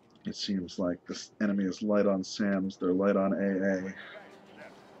 it seems like this enemy is light on SAMs, they're light on AA.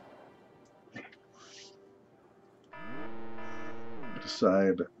 I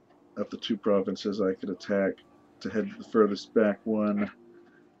decide of the 2 provinces I could attack to head to the furthest back one,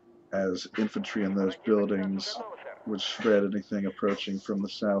 as infantry in those buildings would shred anything approaching from the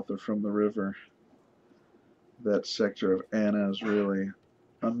south or from the river. That sector of Anna is really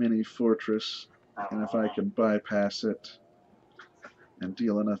a mini fortress, and if I can bypass it and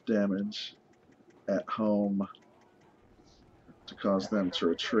deal enough damage at home to cause them to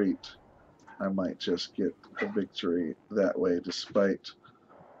retreat, I might just get a victory that way, despite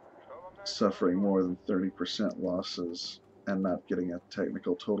suffering more than 30% losses and not getting a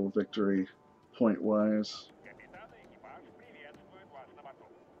technical total victory point-wise.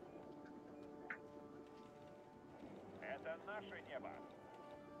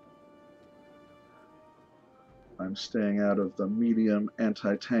 I'm staying out of the medium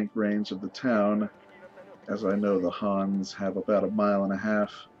anti-tank range of the town, as I know the Hans have about 1.5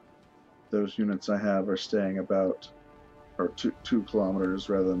 miles. Those units I have are staying about, or 2 kilometers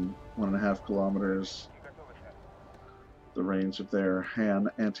rather than 1.5 kilometers, the range of their Han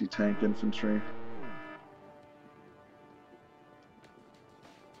anti-tank infantry.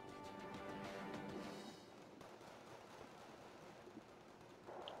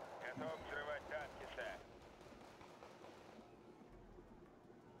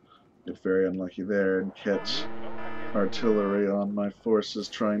 Get very unlucky there and catch artillery on my forces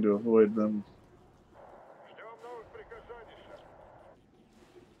trying to avoid them.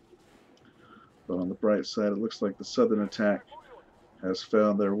 But on the bright side, it looks like the southern attack has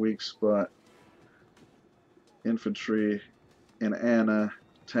found their weak spot. Infantry in Anna,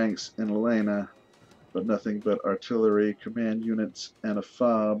 tanks in Elena, but nothing but artillery, command units, and a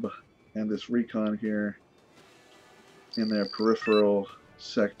FOB, and this recon here in their peripheral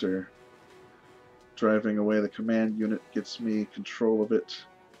sector. Driving away the command unit gets me control of it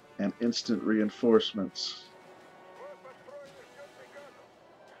and instant reinforcements.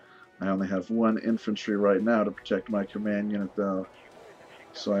 I only have one infantry right now to protect my command unit though,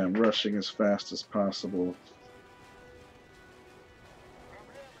 so I am rushing as fast as possible.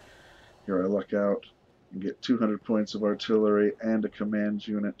 Here I luck out and get 200 points of artillery and a command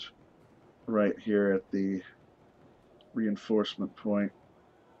unit right here at the reinforcement point.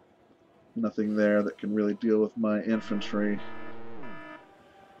 Nothing there that can really deal with my infantry.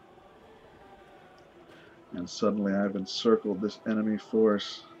 And suddenly I've encircled this enemy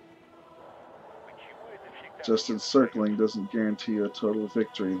force. Just encircling doesn't guarantee you a total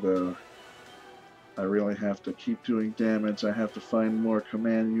victory though. I really have to keep doing damage. I have to find more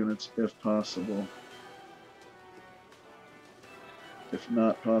command units if possible. If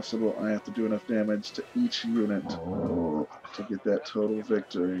not possible, I have to do enough damage to each unit to get that total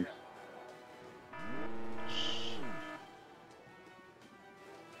victory.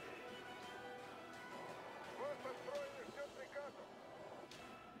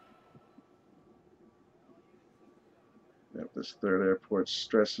 Yep, this third airport's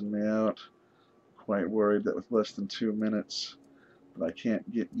stressing me out. Quite worried that with less than 2 minutes, but I can't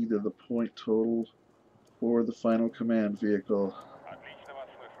get either the point total or the final command vehicle.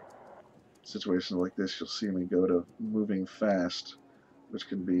 Situations like this, you'll see me go to moving fast, which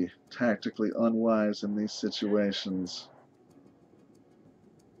can be tactically unwise in these situations.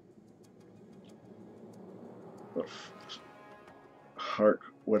 But hark,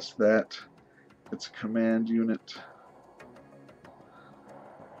 what's that? It's a command unit.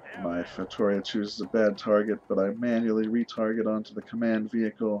 My Fattoria chooses a bad target, but I manually retarget onto the command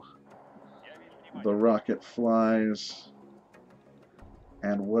vehicle. The rocket flies.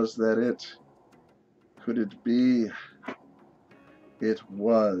 And was that it? Could it be? It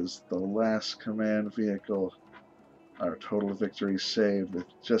was the last command vehicle. Our total victory saved with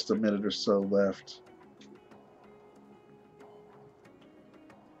just a minute or so left.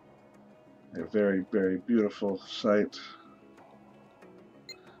 A very, very beautiful sight.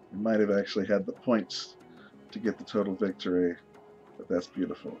 We might have actually had the points to get the total victory, but that's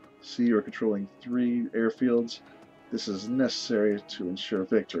beautiful. See, you're controlling 3 airfields. This is necessary to ensure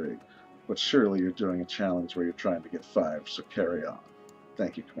victory, but surely you're doing a challenge where you're trying to get 5, so carry on.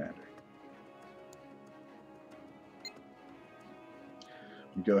 Thank you, Commander.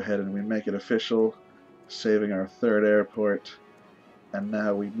 We go ahead and we make it official, saving our 3rd airport, and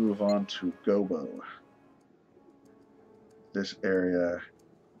now we move on to Gobo. This area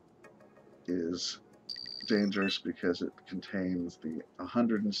is dangerous because it contains the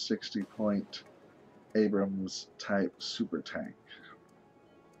 160-point Abrams type super tank.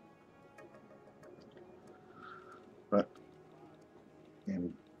 But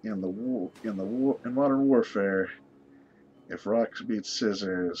in modern warfare, if rocks beat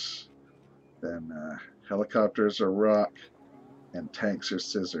scissors, then helicopters are rock and tanks are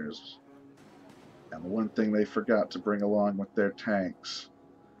scissors. And the one thing they forgot to bring along with their tanks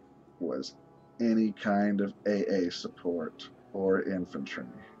was any kind of AA support or infantry.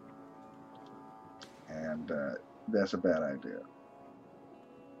 And that's a bad idea.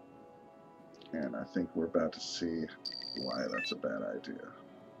 And I think we're about to see why that's a bad idea.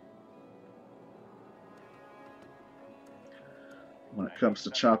 When it comes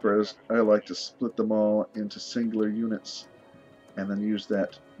to choppers, I like to split them all into singular units and then use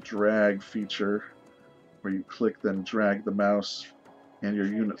that drag feature where you click then drag the mouse and your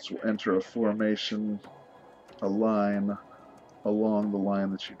units will enter a formation, a line, along the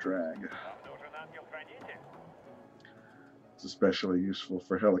line that you drag. It's especially useful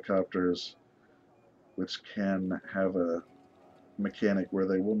for helicopters, which can have a mechanic where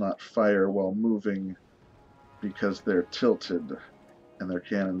they will not fire while moving because they're tilted, and their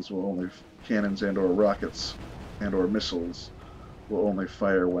cannons and or rockets and or missiles will only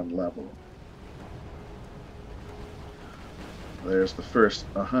fire when level. There's the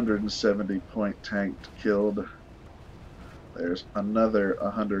first 170-point tank killed. There's another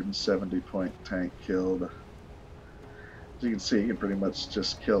 170-point tank killed. As you can see, you can pretty much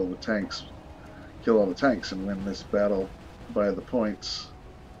just kill all the tanks and win this battle by the points.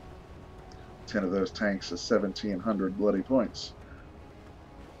 10 of those tanks is 1,700 bloody points.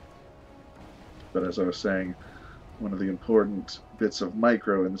 But as I was saying, one of the important bits of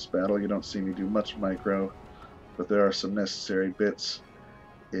micro in this battle, you don't see me do much micro, but there are some necessary bits,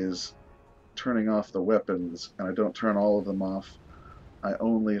 is turning off the weapons, and I don't turn all of them off. I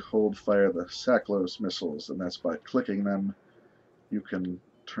only hold fire the Saklos missiles, and that's by clicking them. You can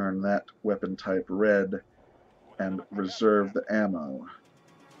turn that weapon type red and reserve the ammo.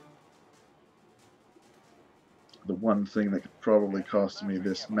 The one thing that could probably cost me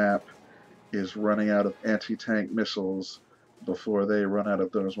this map is running out of anti-tank missiles before they run out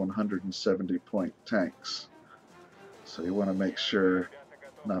of those 170 point tanks. So you want to make sure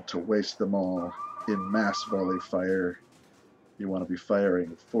not to waste them all in mass volley fire. You want to be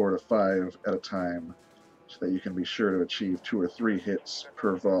firing 4 to 5 at a time so that you can be sure to achieve 2 or 3 hits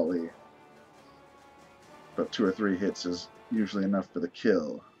per volley. But 2 or 3 hits is usually enough for the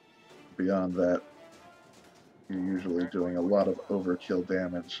kill. Beyond that, you're usually doing a lot of overkill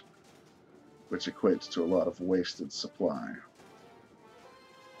damage, which equates to a lot of wasted supply.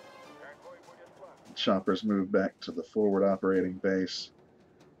 Choppers move back to the forward operating base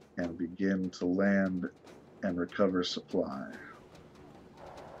and begin to land and recover supply.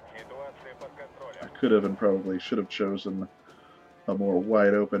 I could have and probably should have chosen a more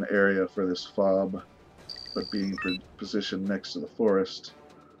wide open area for this fob, but being positioned next to the forest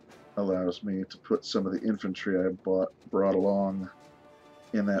allows me to put some of the infantry I brought along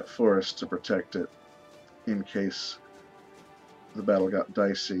in that forest to protect it in case the battle got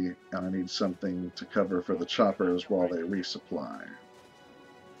dicey and I need something to cover for the choppers while they resupply.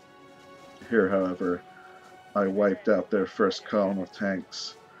 Here, however, I wiped out their first column of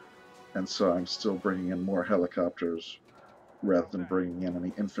tanks, and so I'm still bringing in more helicopters rather than bringing in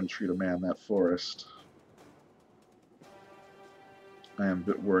any infantry to man that forest. I am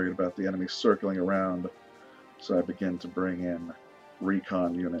a bit worried about the enemy circling around, so I begin to bring in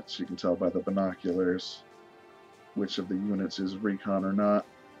recon units. You can tell by the binoculars which of the units is recon or not.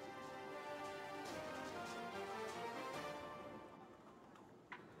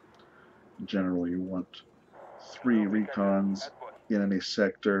 Generally, you want 3 recons in any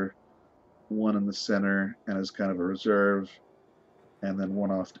sector, 1 in the center and as kind of a reserve, and then 1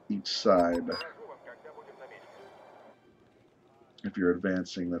 off to each side. If you're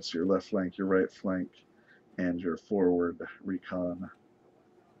advancing, that's your left flank, your right flank, and your forward recon.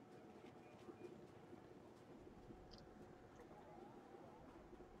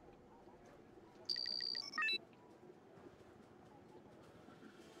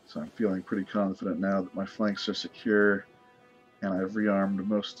 So I'm feeling pretty confident now that my flanks are secure and I've rearmed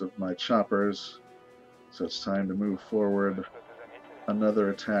most of my choppers, so it's time to move forward. Another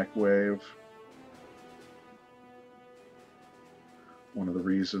attack wave. One of the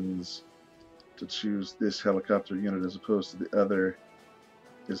reasons to choose this helicopter unit as opposed to the other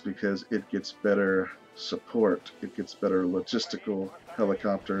is because it gets better support, it gets better logistical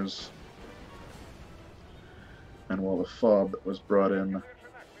helicopters, and while the fob that was brought in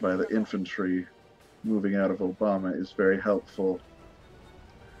by the infantry moving out of Obama is very helpful,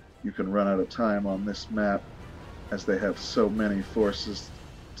 you can run out of time on this map as they have so many forces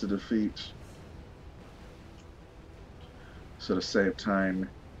to defeat. So to save time,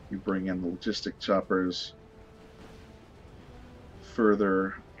 you bring in the logistic choppers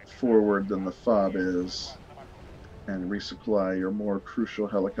further forward than the fob is and resupply your more crucial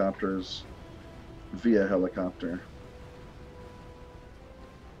helicopters via helicopter.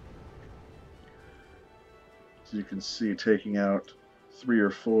 So you can see taking out 3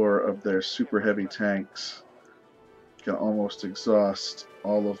 or 4 of their super heavy tanks can almost exhaust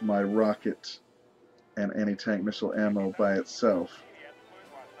all of my rocket and anti-tank missile ammo by itself.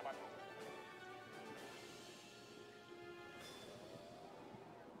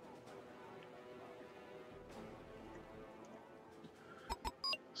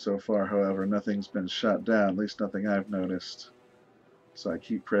 So far, however, nothing's been shot down, at least nothing I've noticed. So I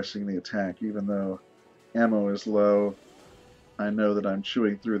keep pressing the attack even though ammo is low. I know that I'm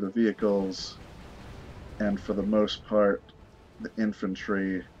chewing through the vehicles, and for the most part the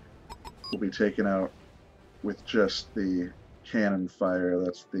infantry will be taken out with just the cannon fire.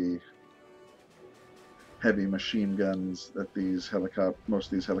 That's the heavy machine guns that most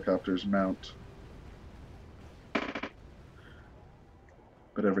of these helicopters mount.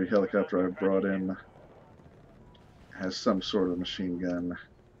 But every helicopter I've brought in has some sort of machine gun,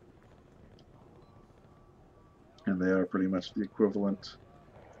 and they are pretty much the equivalent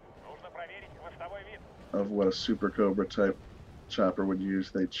of what a Super Cobra type chopper would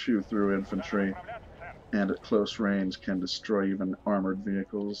use. They chew through infantry and at close range can destroy even armored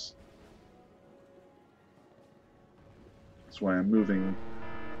vehicles. That's why I'm moving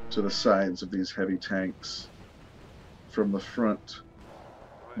to the sides of these heavy tanks. From the front,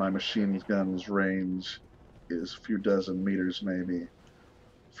 my machine gun's range is a few dozen meters maybe.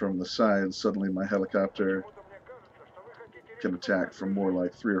 From the sides, suddenly my helicopter can attack from more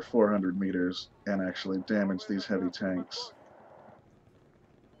like 300 or 400 meters and actually damage these heavy tanks.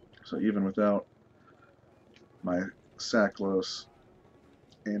 So even without my Saklos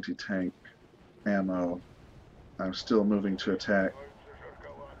anti-tank ammo, I'm still moving to attack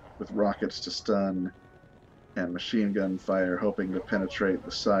with rockets to stun and machine gun fire, hoping to penetrate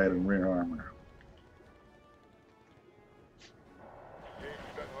the side and rear armor.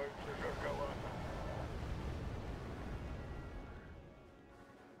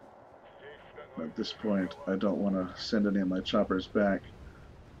 At this point, I don't want to send any of my choppers back.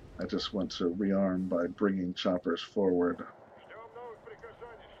 I just want to rearm by bringing choppers forward.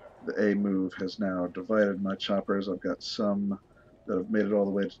 The A move has now divided my choppers. I've got some that have made it all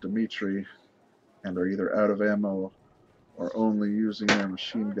the way to Dmitry and are either out of ammo or only using their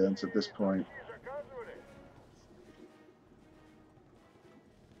machine guns at this point.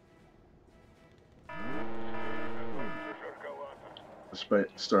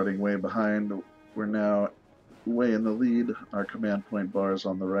 Despite starting way behind, we're now way in the lead. Our command point bar is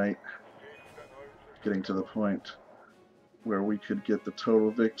on the right, getting to the point where we could get the total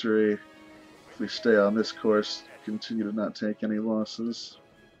victory if we stay on this course, continue to not take any losses.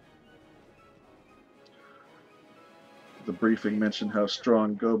 The briefing mentioned how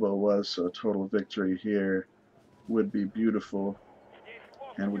strong Gobo was, so a total victory here would be beautiful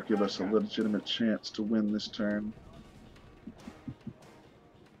and would give us a legitimate chance to win this turn.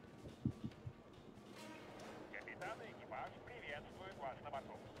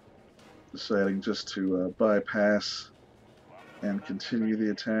 Deciding just to bypass and continue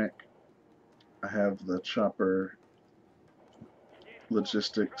the attack. I have the chopper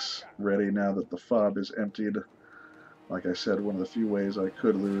logistics ready now that the fob is emptied. Like I said, one of the few ways I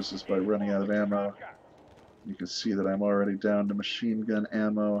could lose is by running out of ammo. You can see that I'm already down to machine gun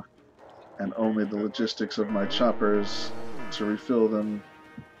ammo and only the logistics of my choppers to refill them.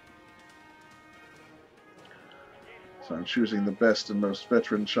 So I'm choosing the best and most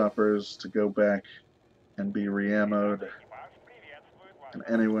veteran choppers to go back and be re-ammoed. And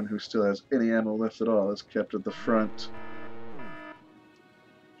anyone who still has any ammo left at all is kept at the front.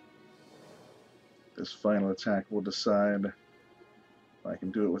 This final attack will decide if I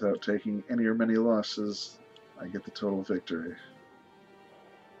can do it without taking any or many losses. I get the total victory.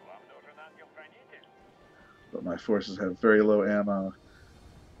 But my forces have very low ammo.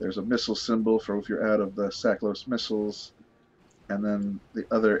 There's a missile symbol for if you're out of the Saklos missiles, and then the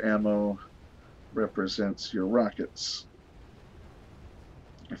other ammo represents your rockets.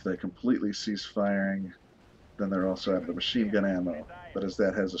 If they completely cease firing, then they're also out of the machine gun ammo. But as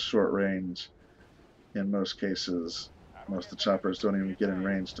that has a short range, in most cases, most of the choppers don't even get in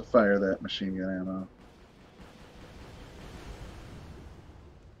range to fire that machine gun ammo.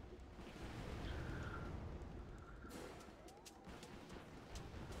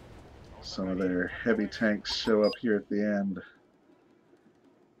 Some of their heavy tanks show up here at the end,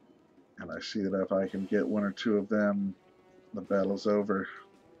 and I see that if I can get one or two of them, the battle's over.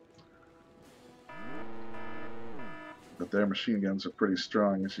 But their machine guns are pretty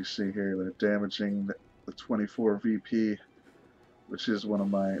strong, as you see here. They're damaging the 24 VP, which is one of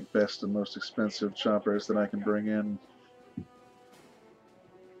my best and most expensive choppers that I can bring in.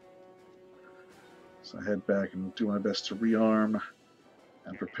 So I head back and do my best to rearm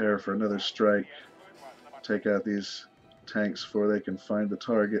and prepare for another strike. Take out these tanks before they can find the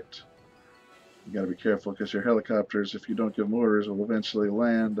target. You gotta be careful because your helicopters, if you don't give them orders, will eventually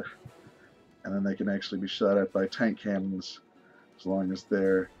land, and then they can actually be shot at by tank cannons. As long as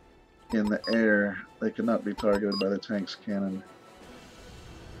they're in the air, they cannot be targeted by the tank's cannon.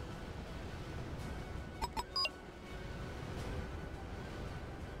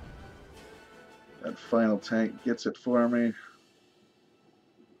 That final tank gets it for me.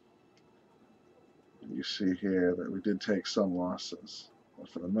 You see here that we did take some losses, but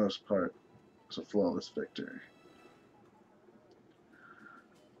for the most part, it's a flawless victory.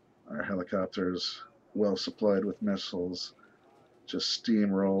 Our helicopters, well supplied with missiles, just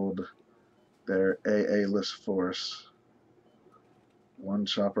steamrolled their AA-less force. One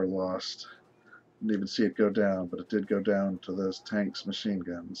chopper lost. Didn't even see it go down, but it did go down to those tanks' machine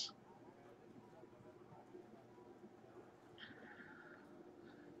guns.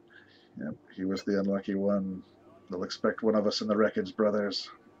 Yep, he was the unlucky one. They'll expect one of us in the wreckage, brothers.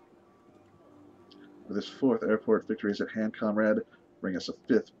 With his 4th airport victories at hand, comrade, Bring us a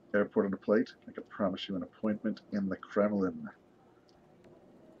 5th airport on the plate. I can promise you an appointment in the Kremlin.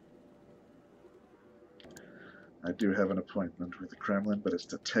 I do have an appointment with the Kremlin, but it's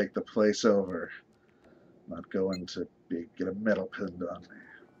to take the place over. I'm not going to get a medal pinned on me.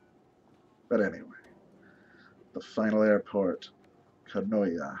 But anyway, the final airport,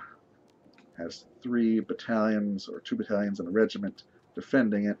 Kanoya, has 3 battalions, or 2 battalions and a regiment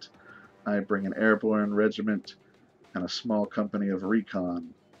defending it. I bring an airborne regiment and a small company of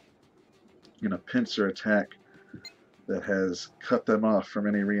recon in a pincer attack that has cut them off from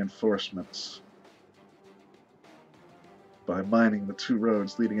any reinforcements. By mining the 2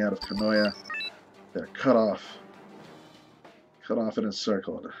 roads leading out of Kanoya, they're cut off and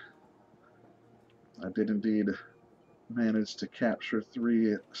encircled. I did indeed manage to capture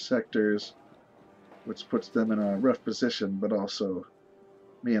 3 sectors, which puts them in a rough position, but also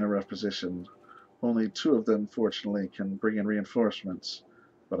me in a rough position. Only 2 of them, fortunately, can bring in reinforcements,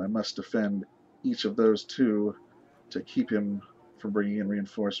 but I must defend each of those 2 to keep him from bringing in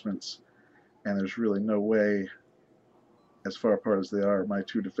reinforcements, and there's really no way, as far apart as they are, my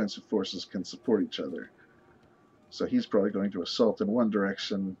 2 defensive forces can support each other. So he's probably going to assault in one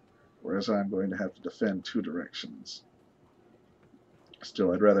direction, whereas I'm going to have to defend 2 directions.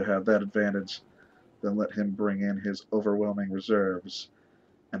 Still, I'd rather have that advantage than let him bring in his overwhelming reserves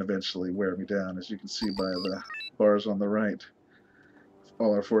and eventually wear me down. As you can see by the bars on the right, if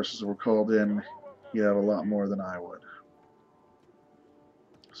all our forces were called in, he'd have a lot more than I would.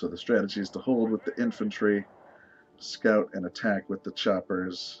 So the strategy is to hold with the infantry, scout and attack with the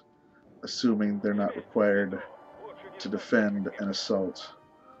choppers, assuming they're not required to defend an assault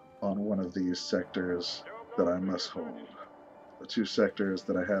on one of these sectors that I must hold. The 2 sectors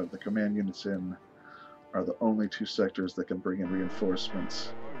that I have the command units in are the only 2 sectors that can bring in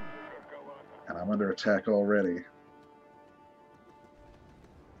reinforcements, and I'm under attack already.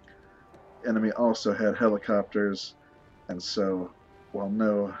 The enemy also had helicopters, and so while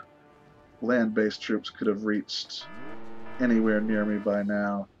no land-based troops could have reached anywhere near me by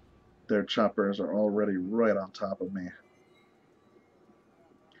now, their choppers are already right on top of me.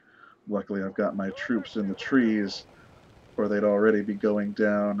 Luckily, I've got my troops in the trees, or they'd already be going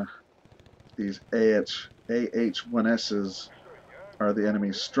down. These AH-1Ss are the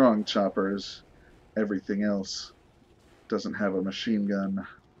enemy's strong choppers. Everything else doesn't have a machine gun.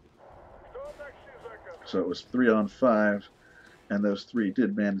 So it was 3 on 5, and those 3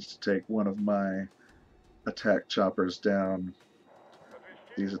 did manage to take one of my attack choppers down.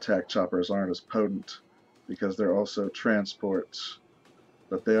 These attack choppers aren't as potent because they're also transports,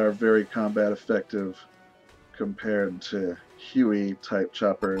 but they are very combat effective compared to Huey type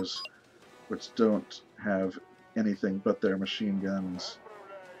choppers, which don't have anything but their machine guns.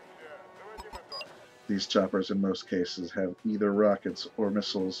 These choppers in most cases have either rockets or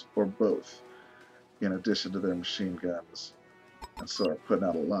missiles or both, in addition to their machine guns, and so are putting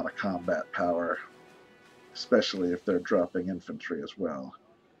out a lot of combat power, especially if they're dropping infantry as well.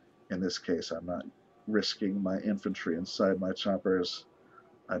 In this case, I'm not risking my infantry inside my choppers.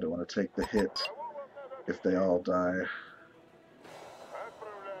 I don't want to take the hit if they all die.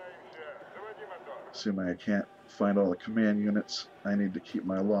 Assuming I can't find all the command units, I need to keep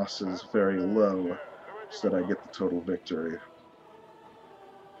my losses very low so that I get the total victory.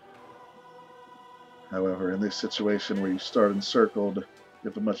 However, in this situation where you start encircled, you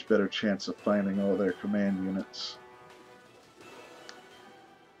have a much better chance of finding all their command units.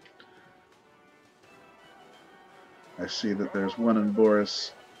 I see that there's one in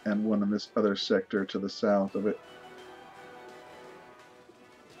Boris and one in this other sector to the south of it.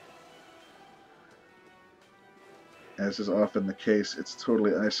 As is often the case, it's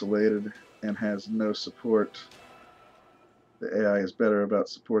totally isolated and has no support. The AI is better about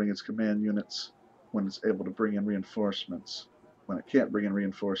supporting its command units when it's able to bring in reinforcements. When it can't bring in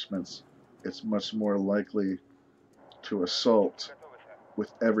reinforcements, it's much more likely to assault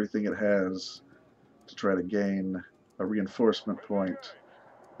with everything it has to try to gain a reinforcement point,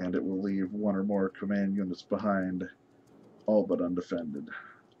 and it will leave 1 or more command units behind, all but undefended.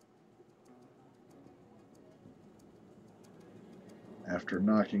 After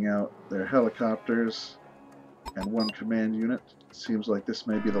knocking out their helicopters and 1 command unit, it seems like this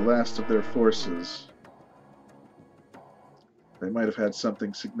may be the last of their forces. They might have had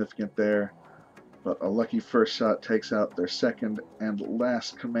something significant there, but a lucky first shot takes out their 2nd and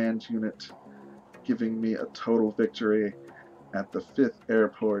last command unit, giving me a total victory at the 5th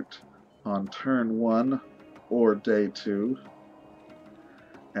airport on turn 1 or day 2.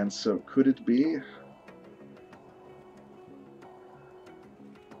 And so could it be?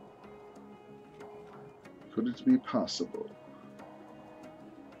 Could it be possible?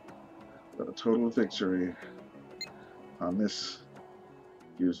 A total victory on this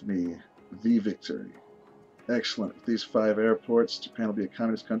gives me the victory. Excellent. With these 5 airports, Japan will be a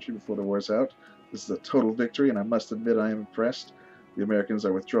communist country before the war's out. This is a total victory, and I must admit I am impressed. The Americans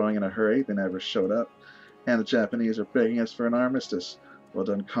are withdrawing in a hurry. They never showed up. And the Japanese are begging us for an armistice. Well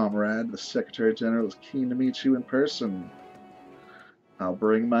done, comrade. The Secretary General is keen to meet you in person. I'll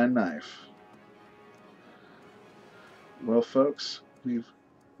bring my knife. Well, folks, we've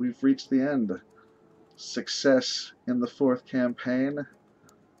reached the end. Success in the 4th campaign.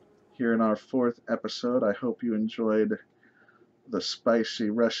 Here in our 4th episode, I hope you enjoyed the spicy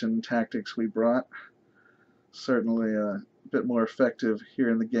Russian tactics we brought. Certainly a bit more effective here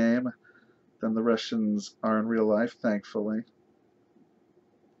in the game than the Russians are in real life, thankfully.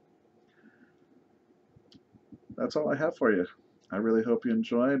 That's all I have for you. I really hope you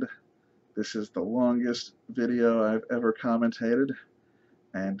enjoyed. This is the longest video I've ever commentated,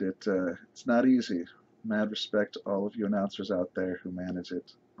 and it's not easy. Mad respect to all of you announcers out there who manage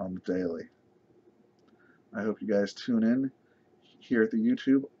it on the daily. I hope you guys tune in here at the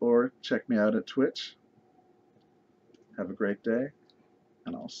YouTube or check me out at Twitch. Have a great day,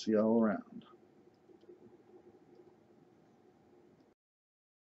 and I'll see y'all around.